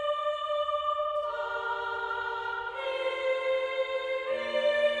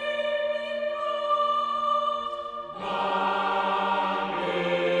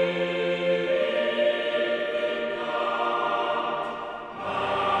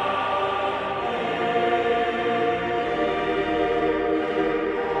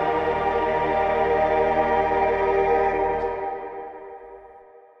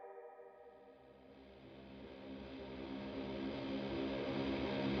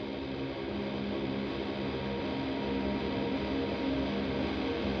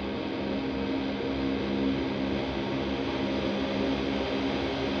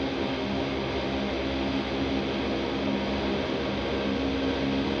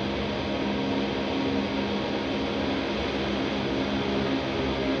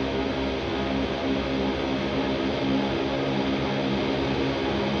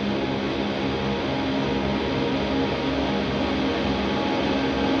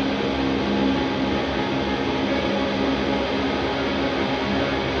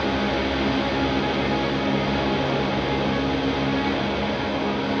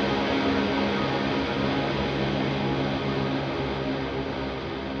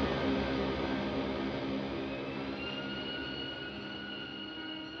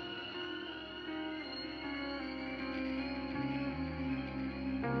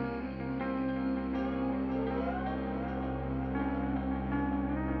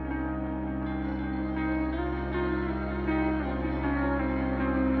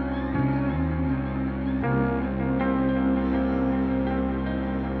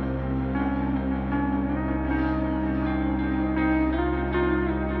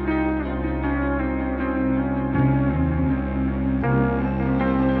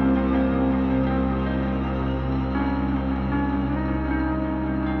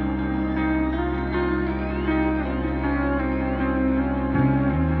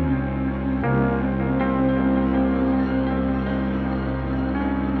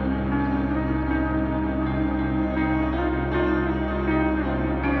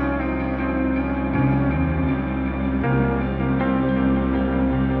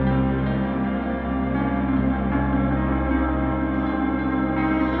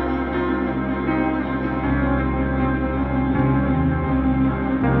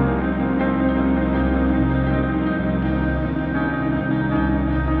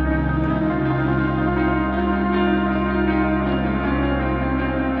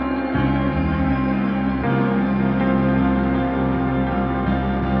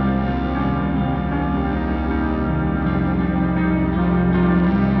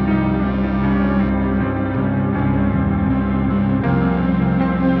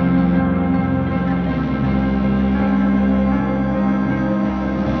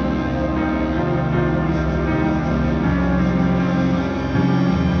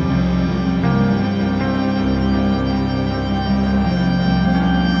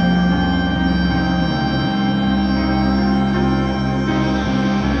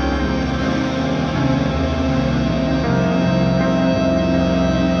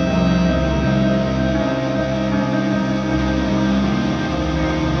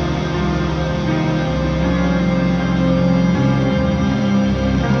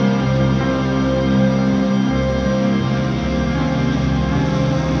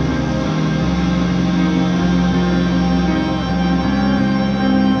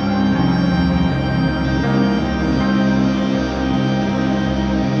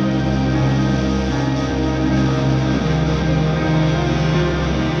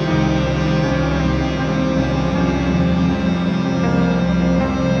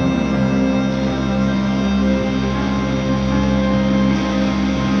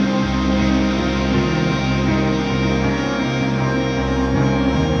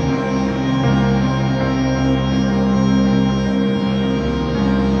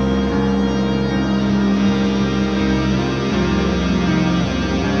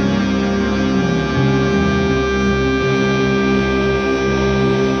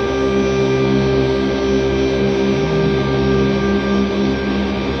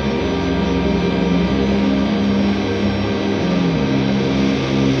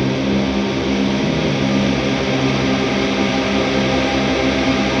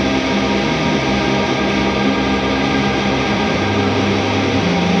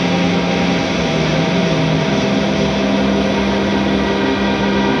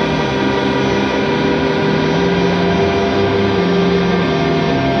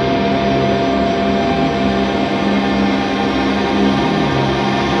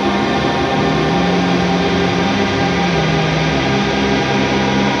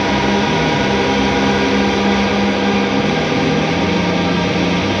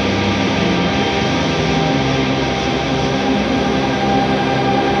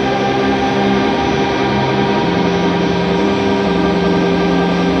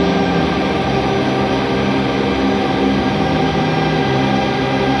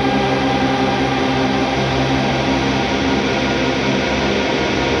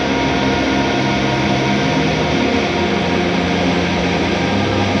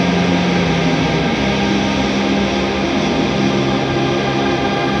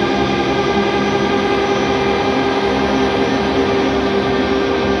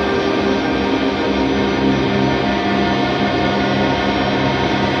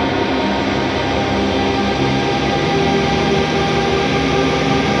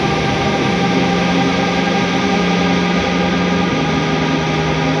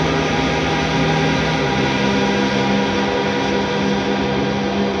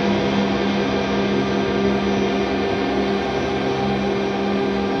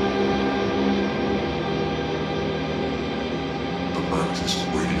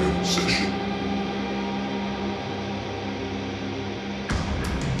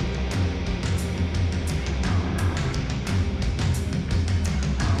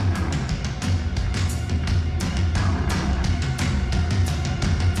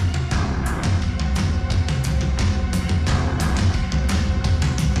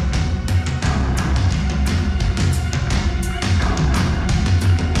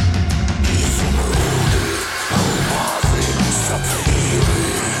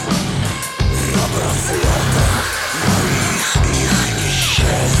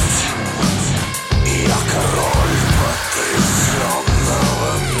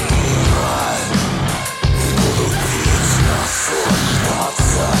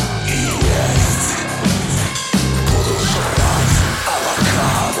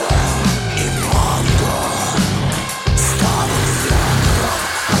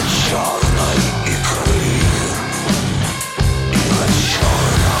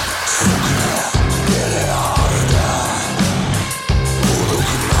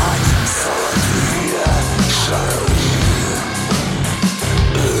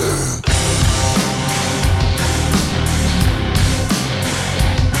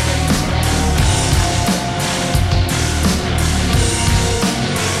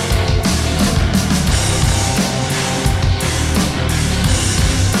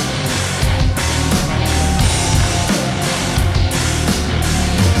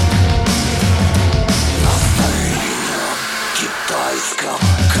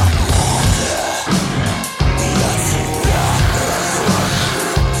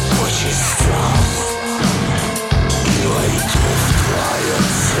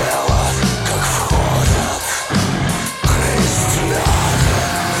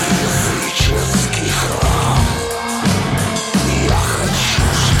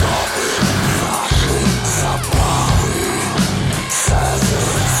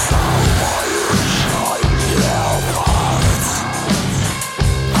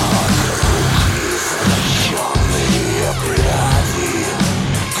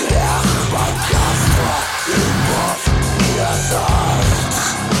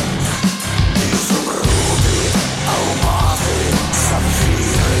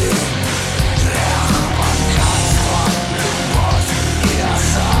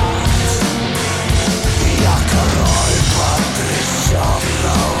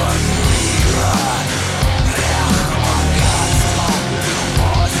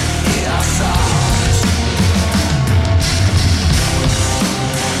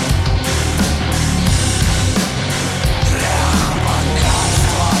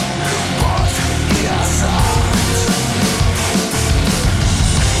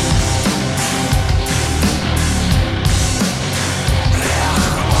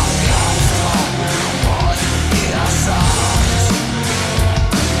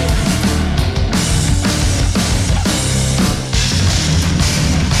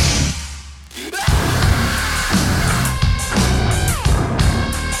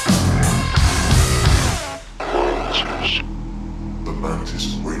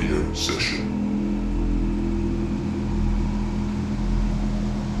 Mantis Radio Session.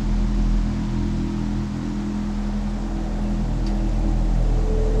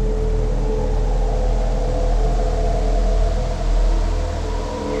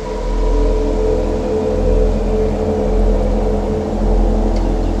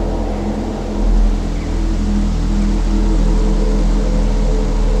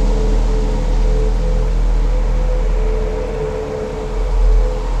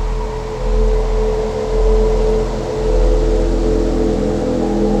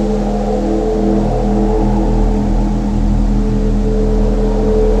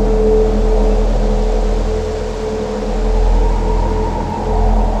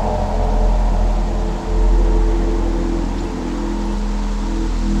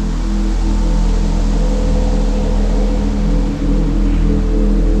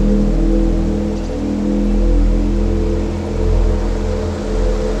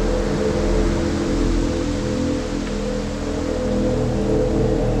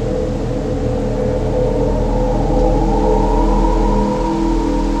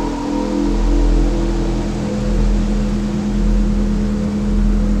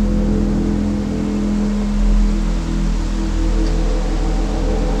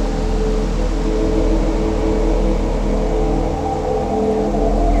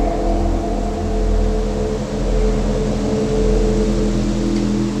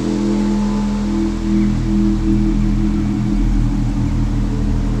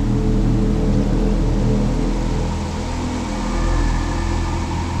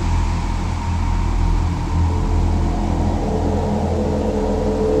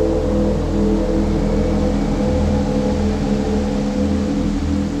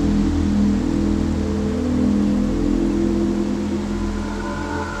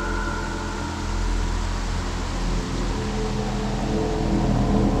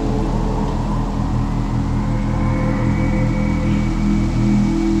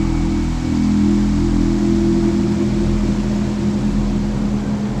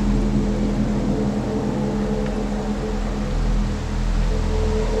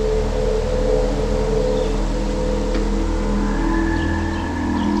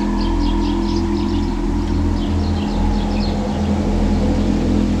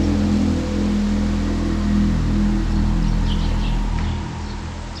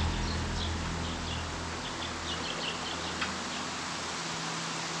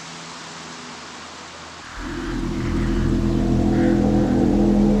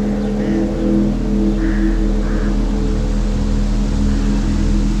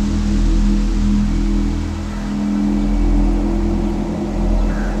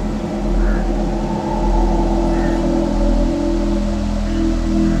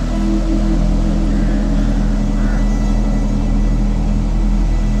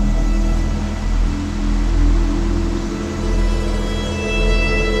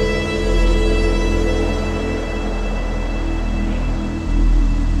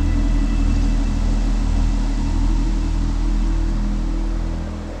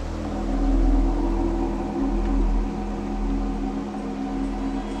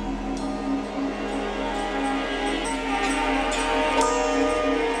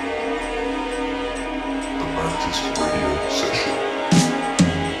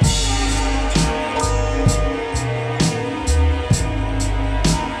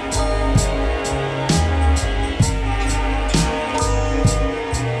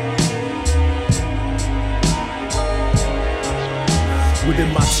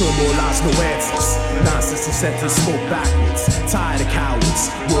 Within my turmoil lies no answers. Nonsense and sentence spoke backwards. Tired of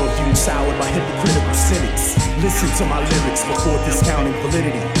cowards, worldview soured by hypocritical cynics. Listen to my lyrics before discounting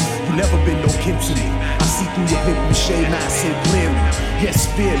validity. You never been no kin to me. I see through your paper mache mask so clearly.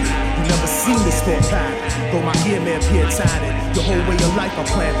 Yes, fear me. You never seen this thought pattern. Though my ear may appear tattered, your whole way of life I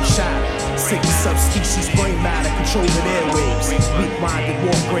plan to shatter. Sick subspecies, brain matter, controlling airwaves. Weak-minded,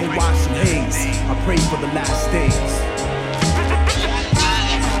 walk brainwashing haze. I pray for the last days.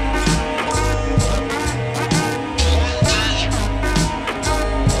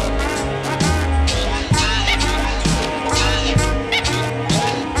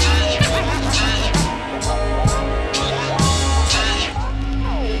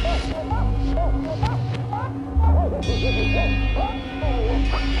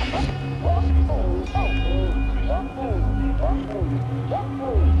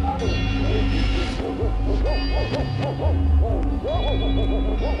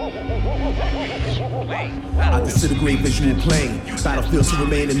 I disintegrate visual plane, battlefield to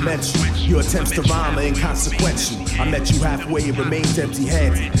remain in mental. Your attempts to rhyme are inconsequential. I met you halfway and remained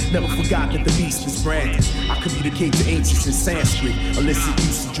empty-handed. Never forgot that the beast is branded. I communicate to ancients in Sanskrit, elicit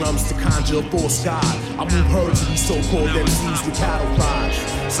use of drums to conjure a false god. I move herds of these so-called MCs with cattle prods.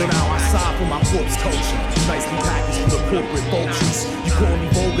 So now I sigh for my corpse culture, nicely packaged for the corporate vultures. You call me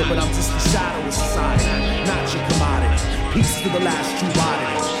vulgar, but I'm just the shadow of society, not your commodity. Peace to the last true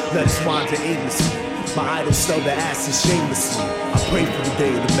oddity. Let us wander aimlessly. My idols sell their asses shamelessly. I pray for the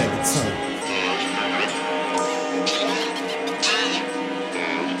day of the megaton.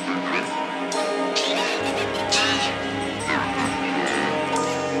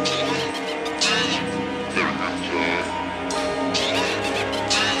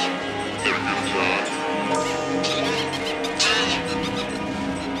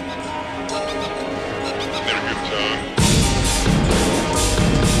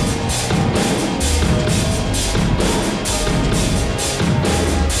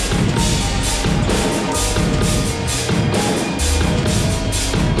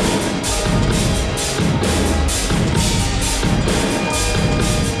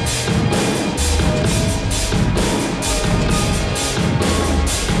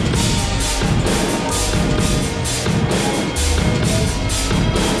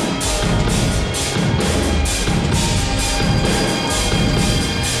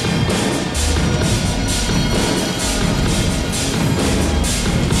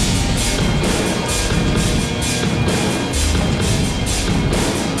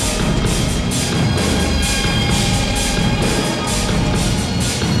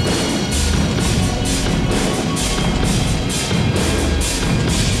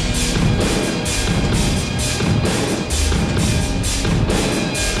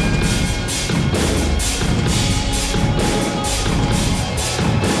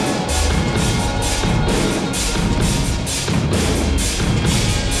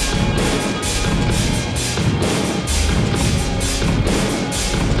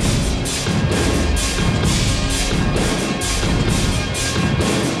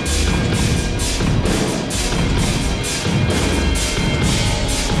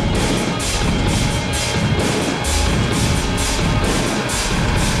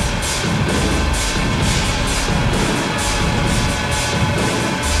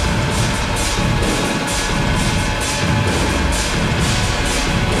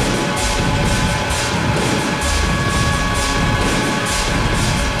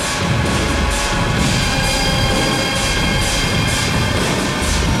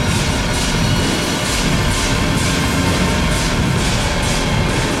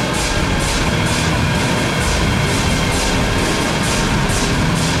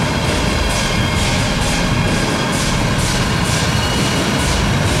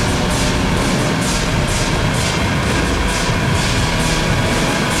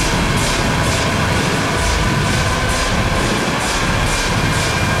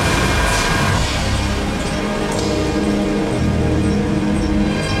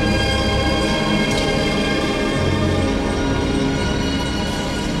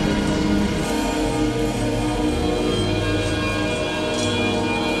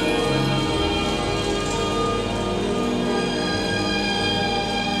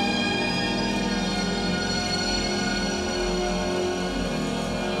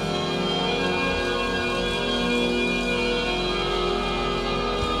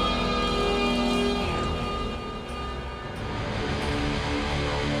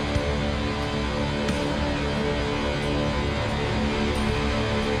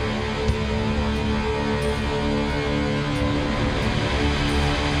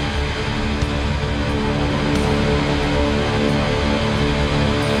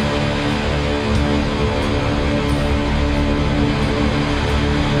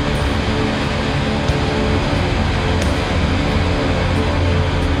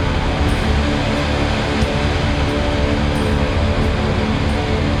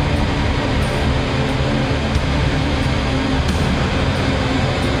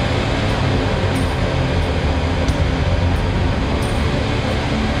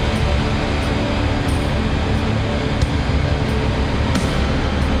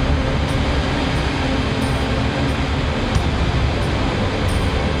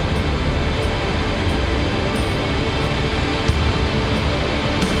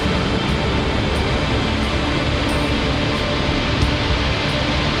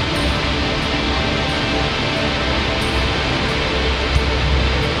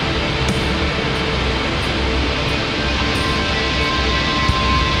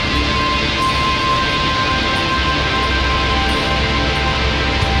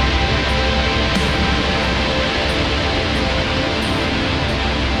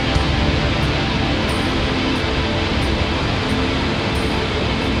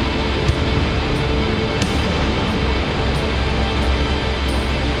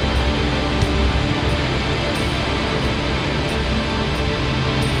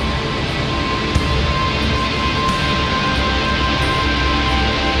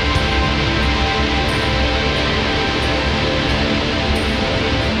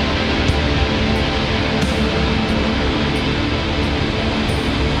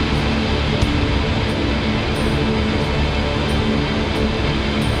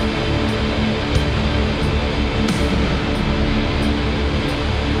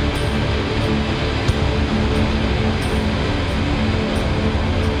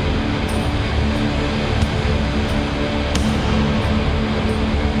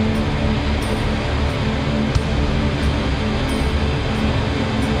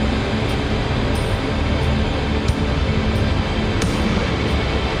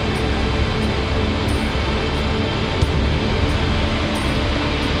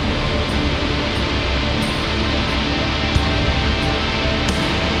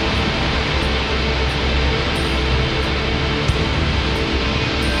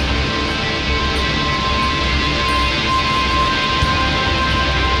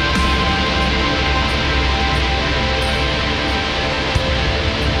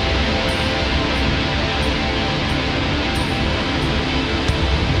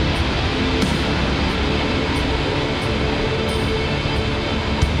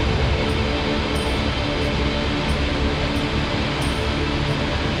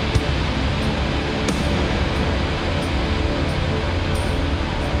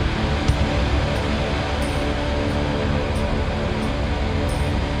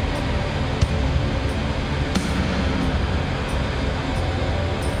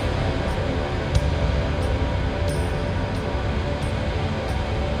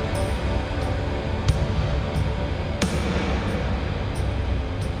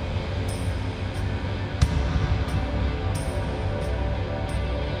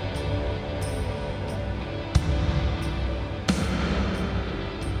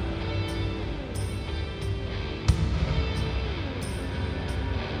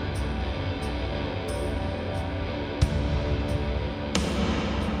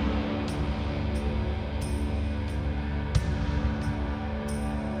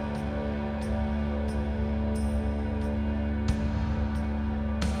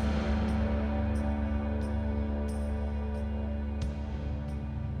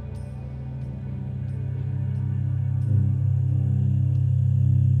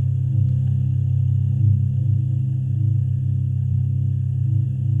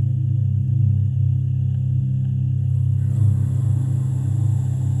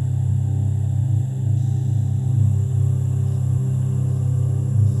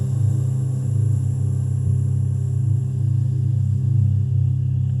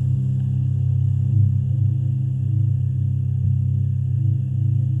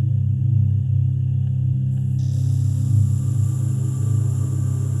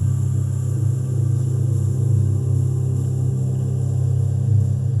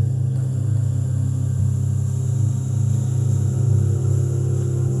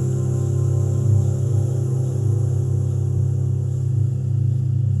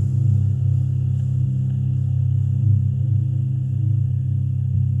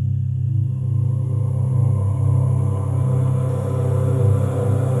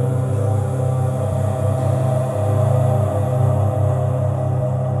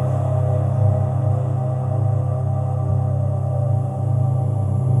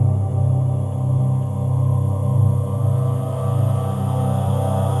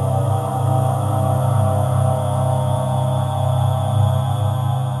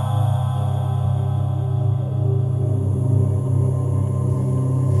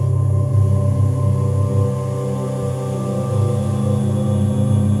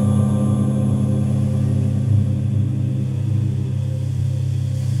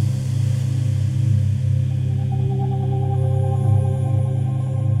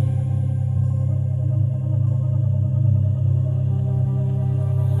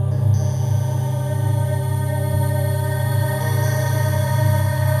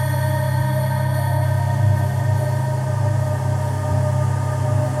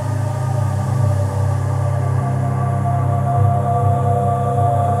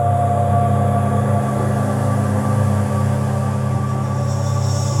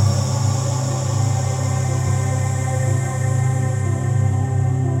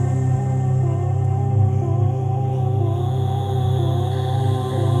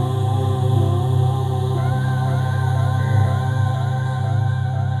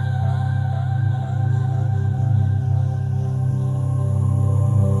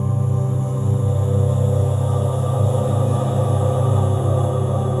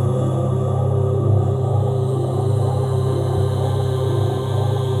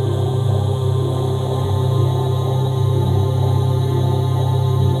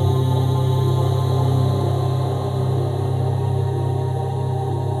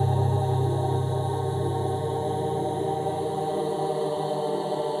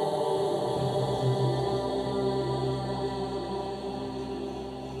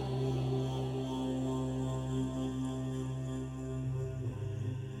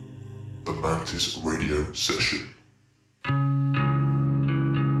 the Mantis Radio Session.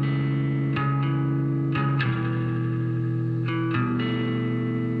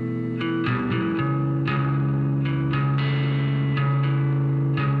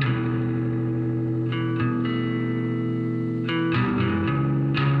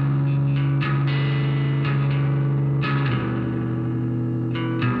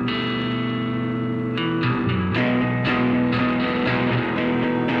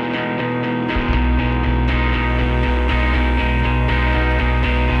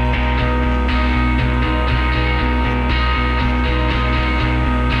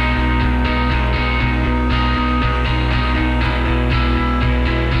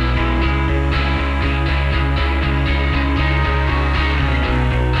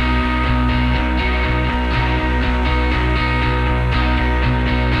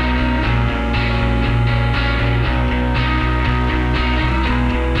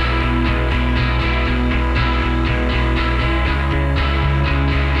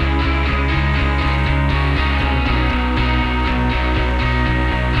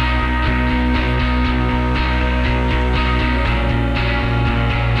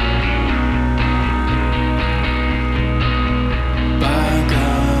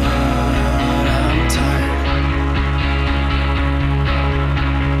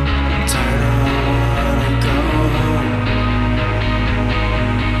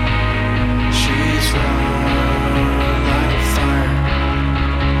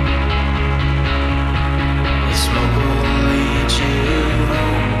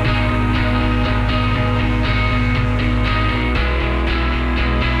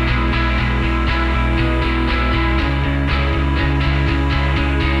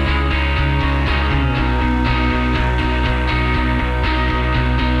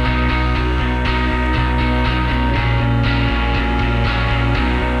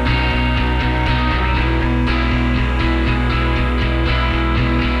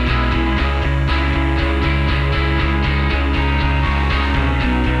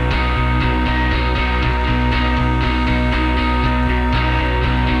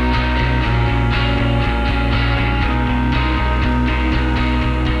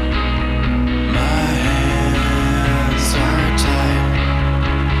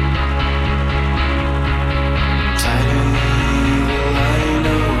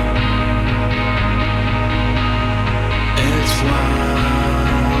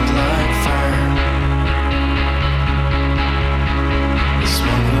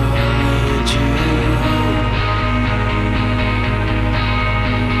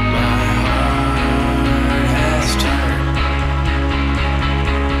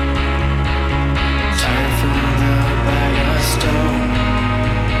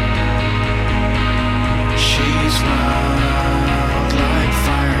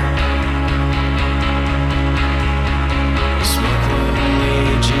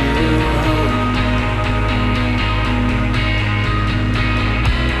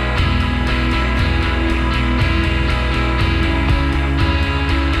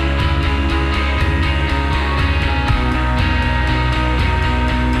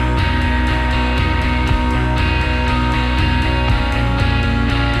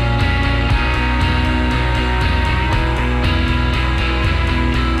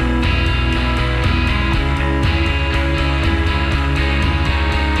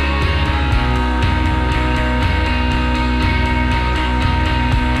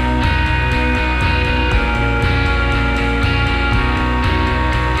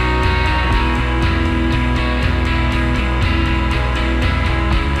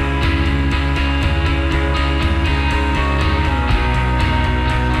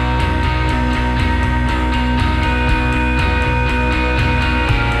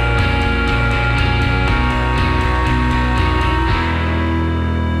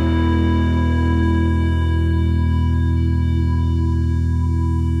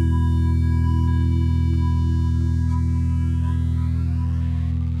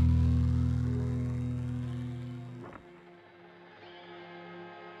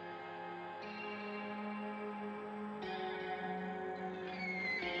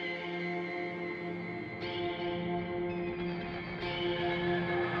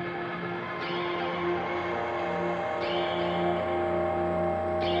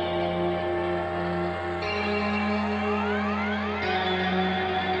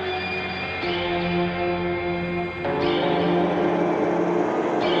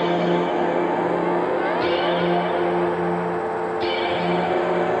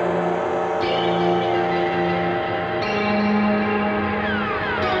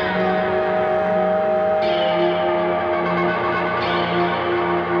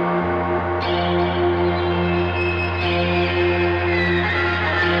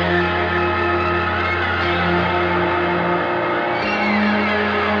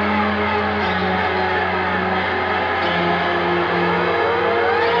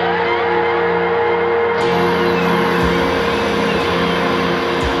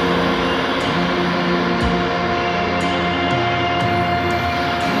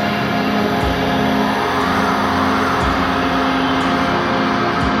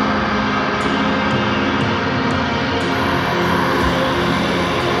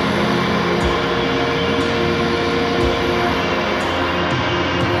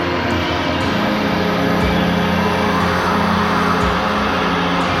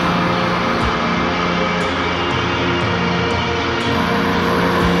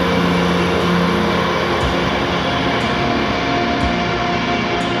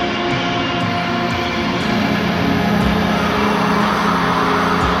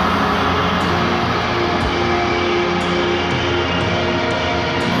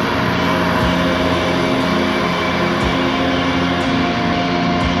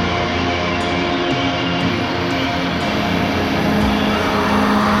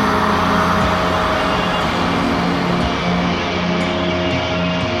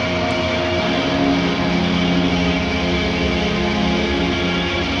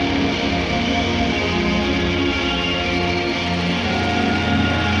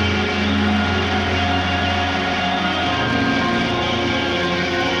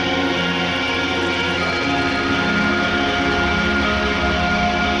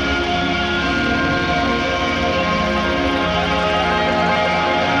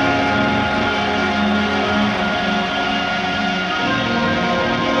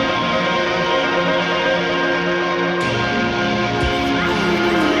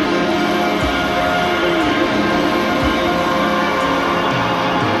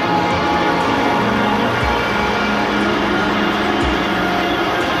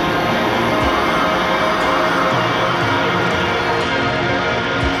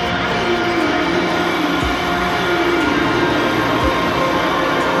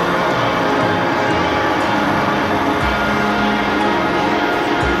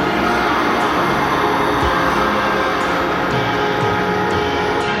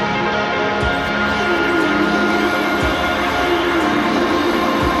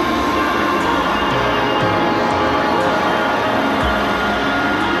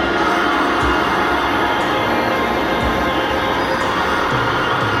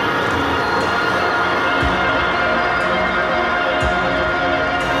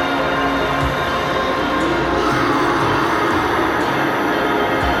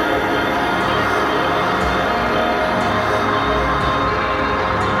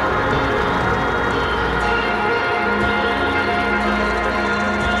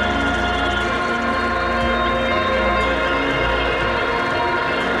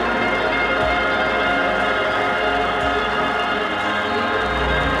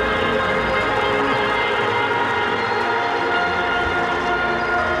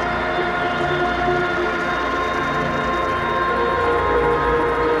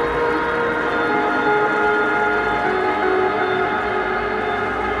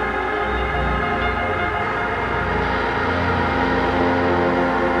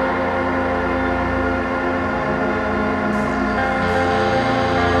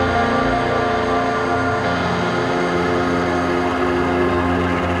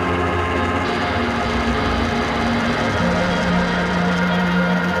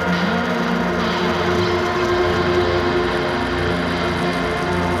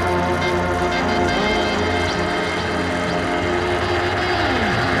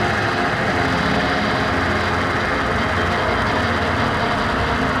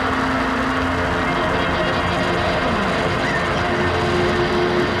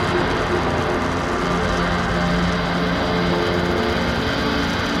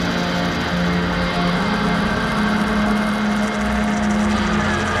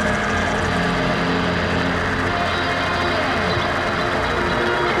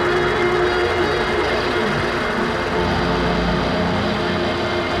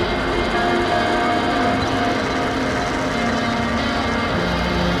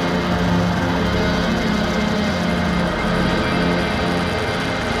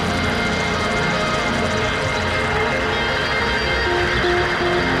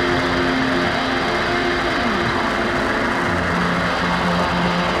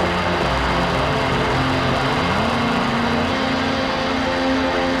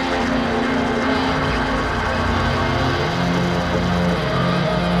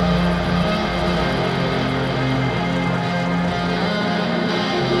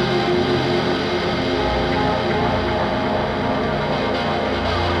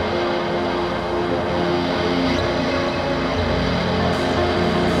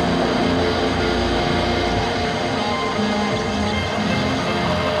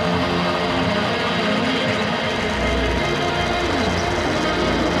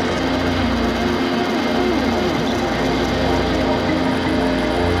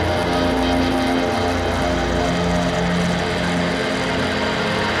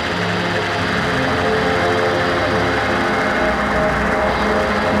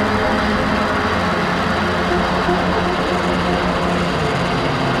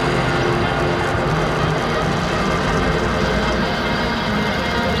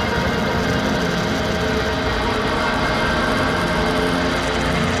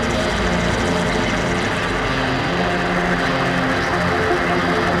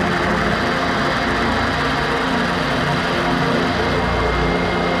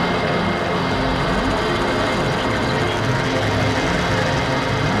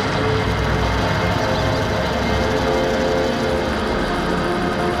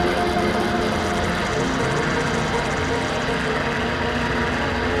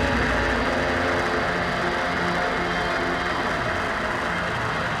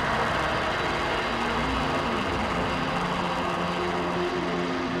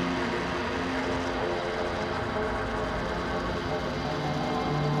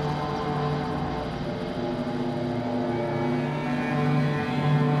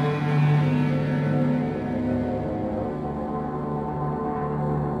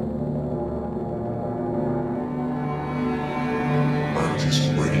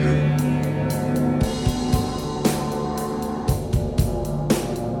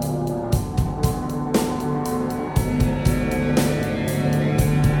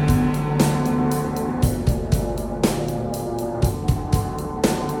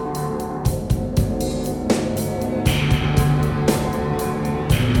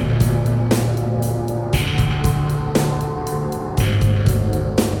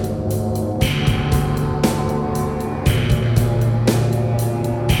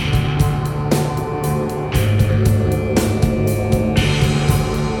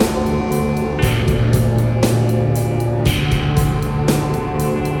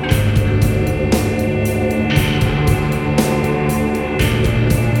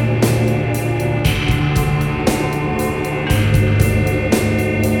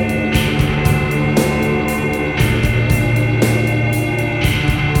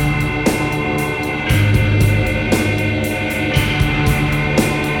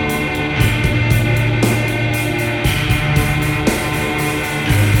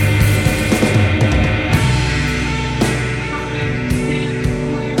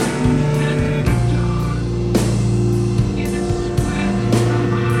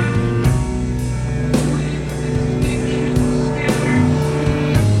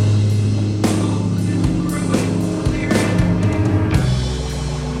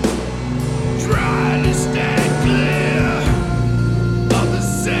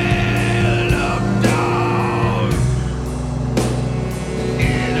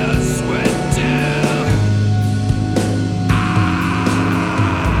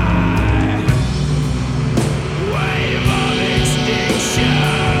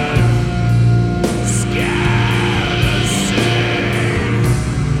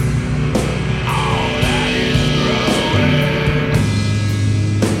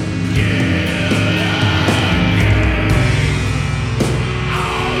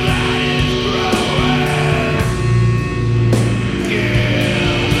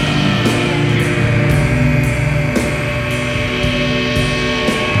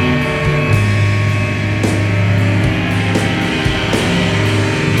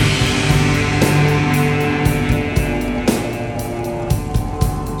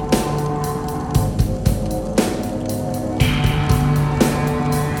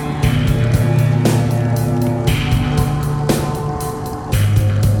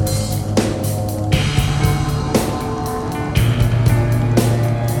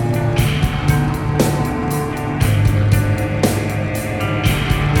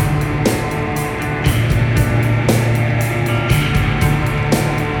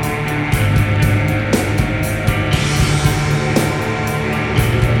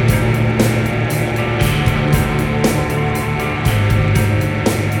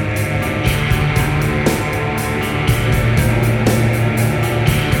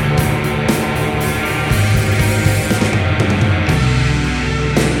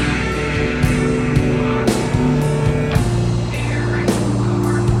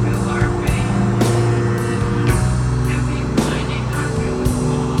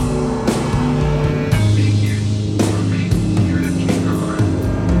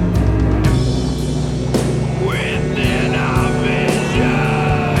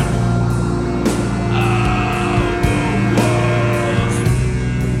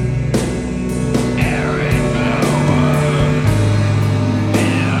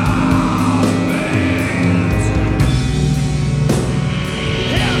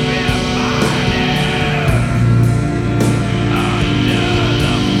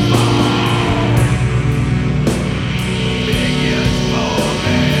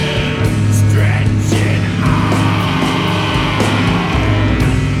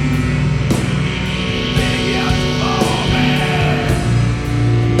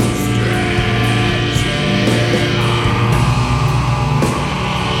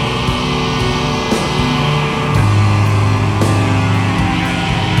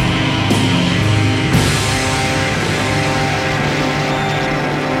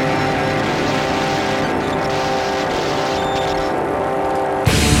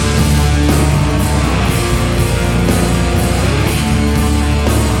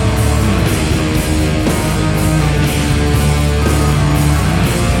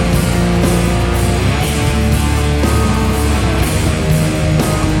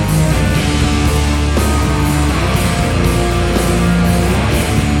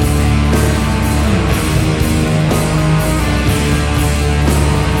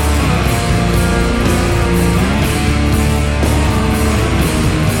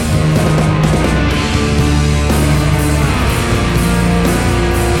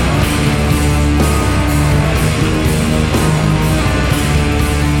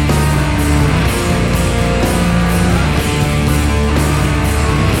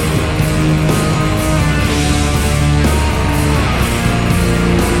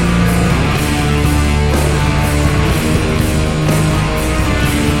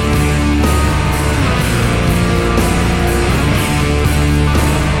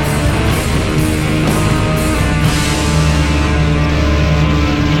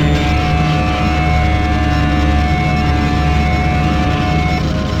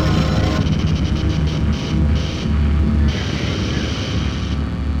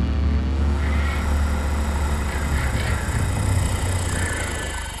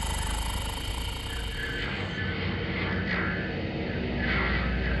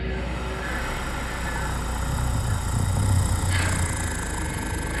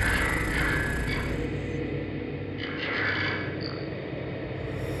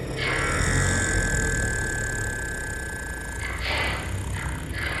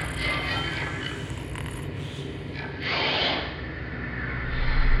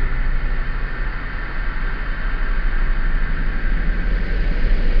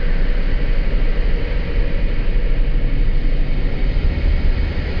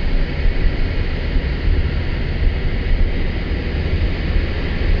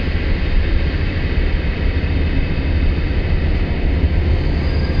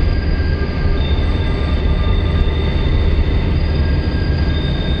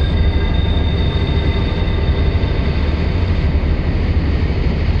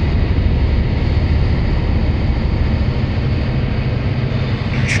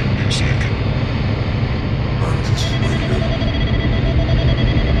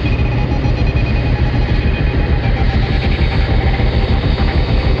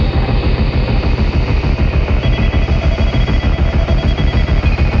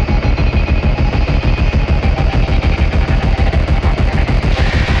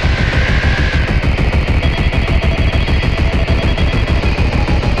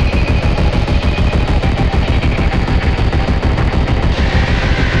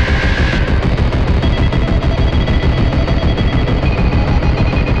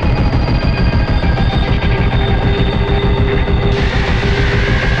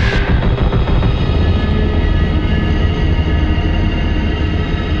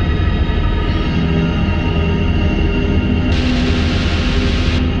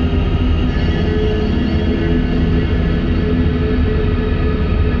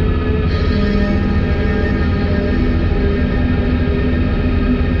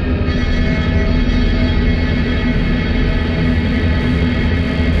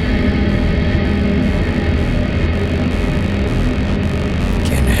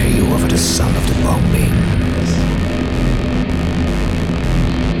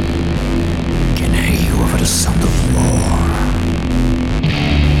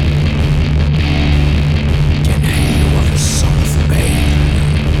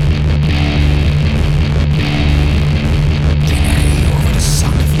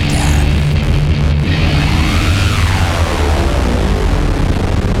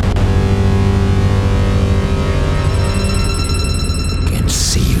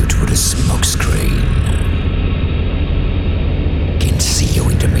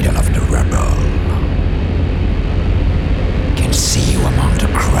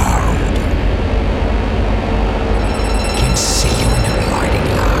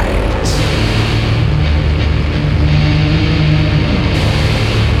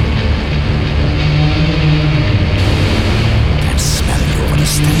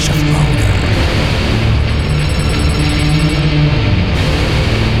 stench of odor.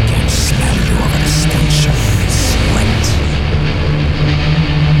 Can smell you over the stench of sweat.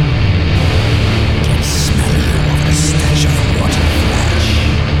 Can smell you over the stench of rotten flesh.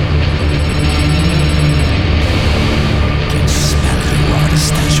 Can smell you over the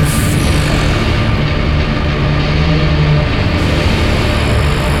stench of fear.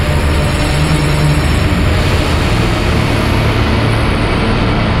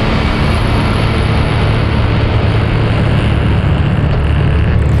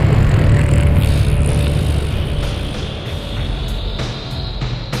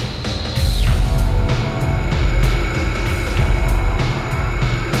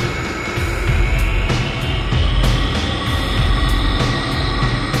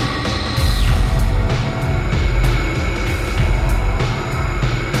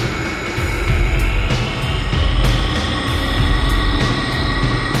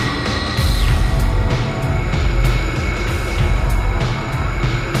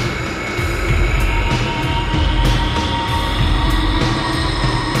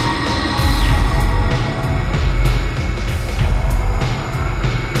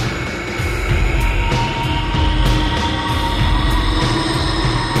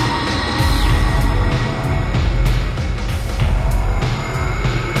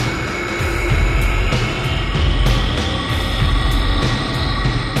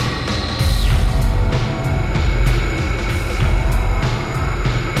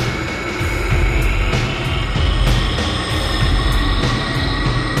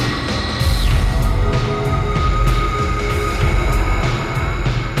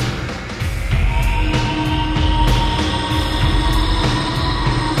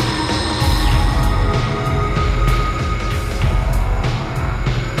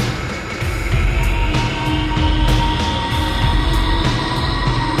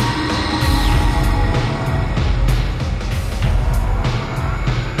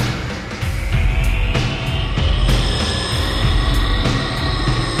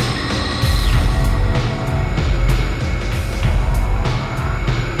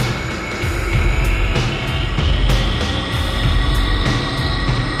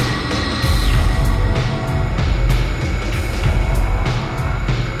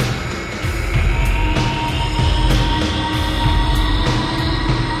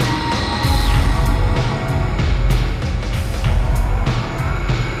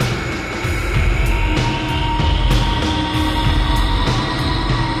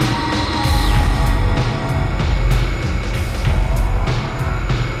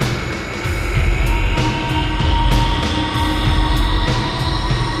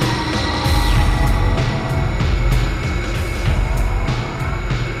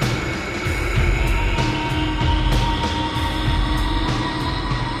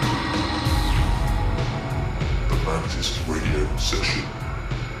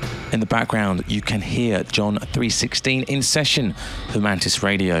 In the background, you can hear John 316 in session for Mantis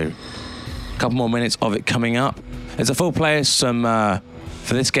Radio. A couple more minutes of it coming up. There's a full playlist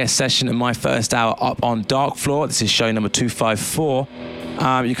for this guest session in my first hour up on Dark Floor. This is show number 254.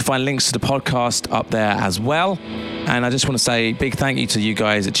 You can find links to the podcast up there as well. And I just want to say big thank you to you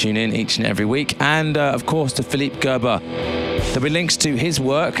guys that tune in each and every week. And of course to Philippe Gerber. There'll be links to his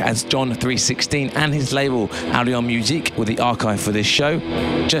work as John 316 and his label Audion Musique with the archive for this show.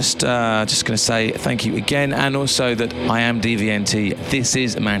 Just going to say thank you again, and also that I am DVNT. This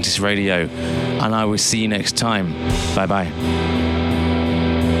is Mantis Radio, and I will see you next time. Bye bye.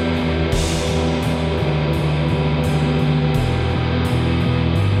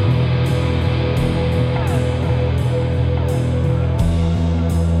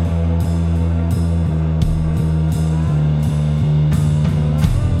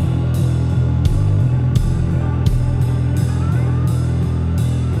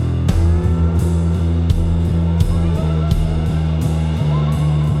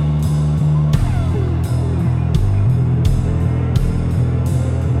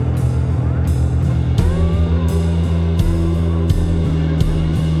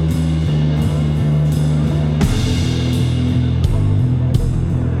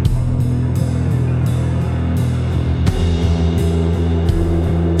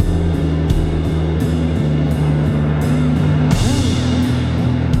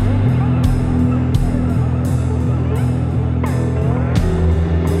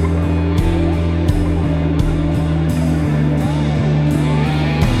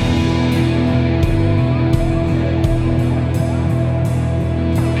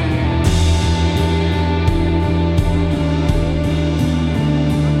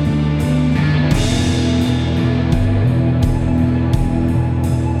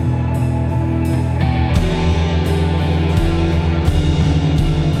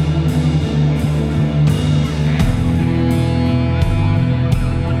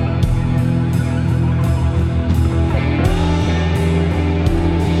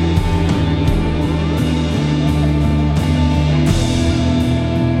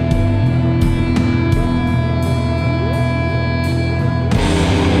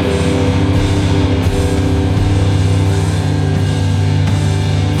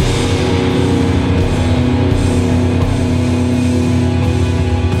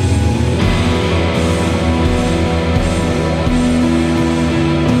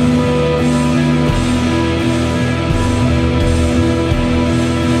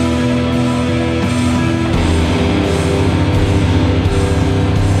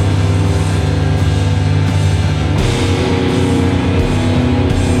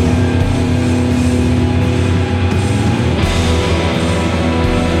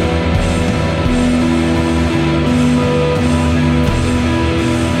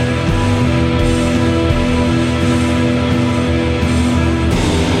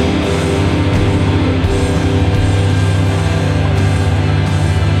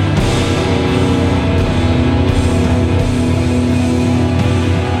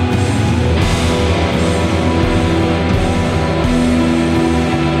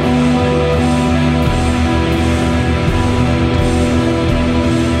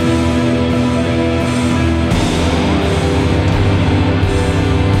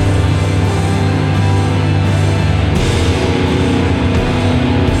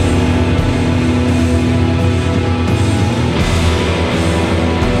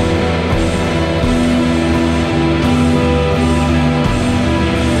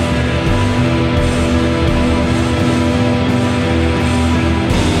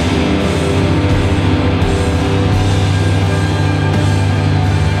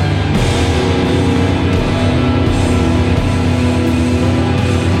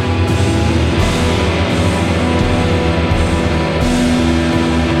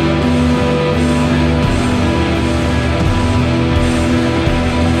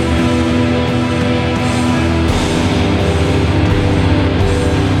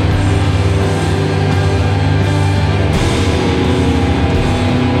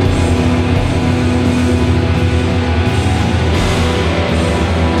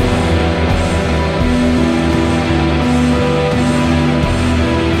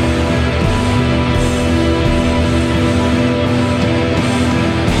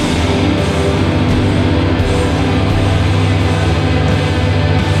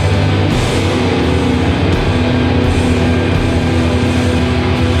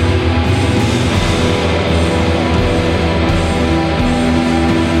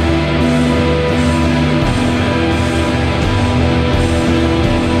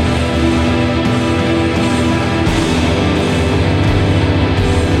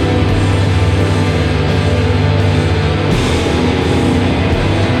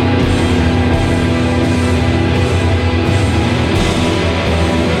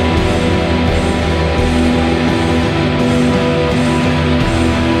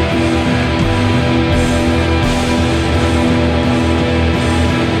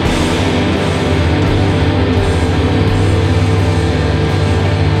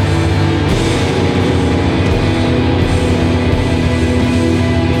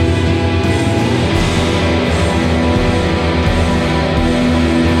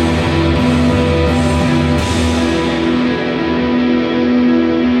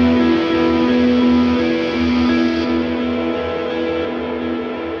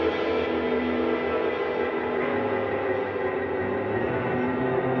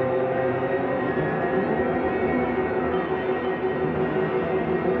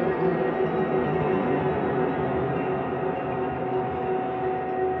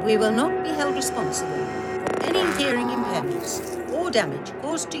 We will not be held responsible for any hearing impairments or damage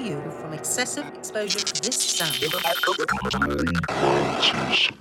caused to you from excessive exposure to this sound.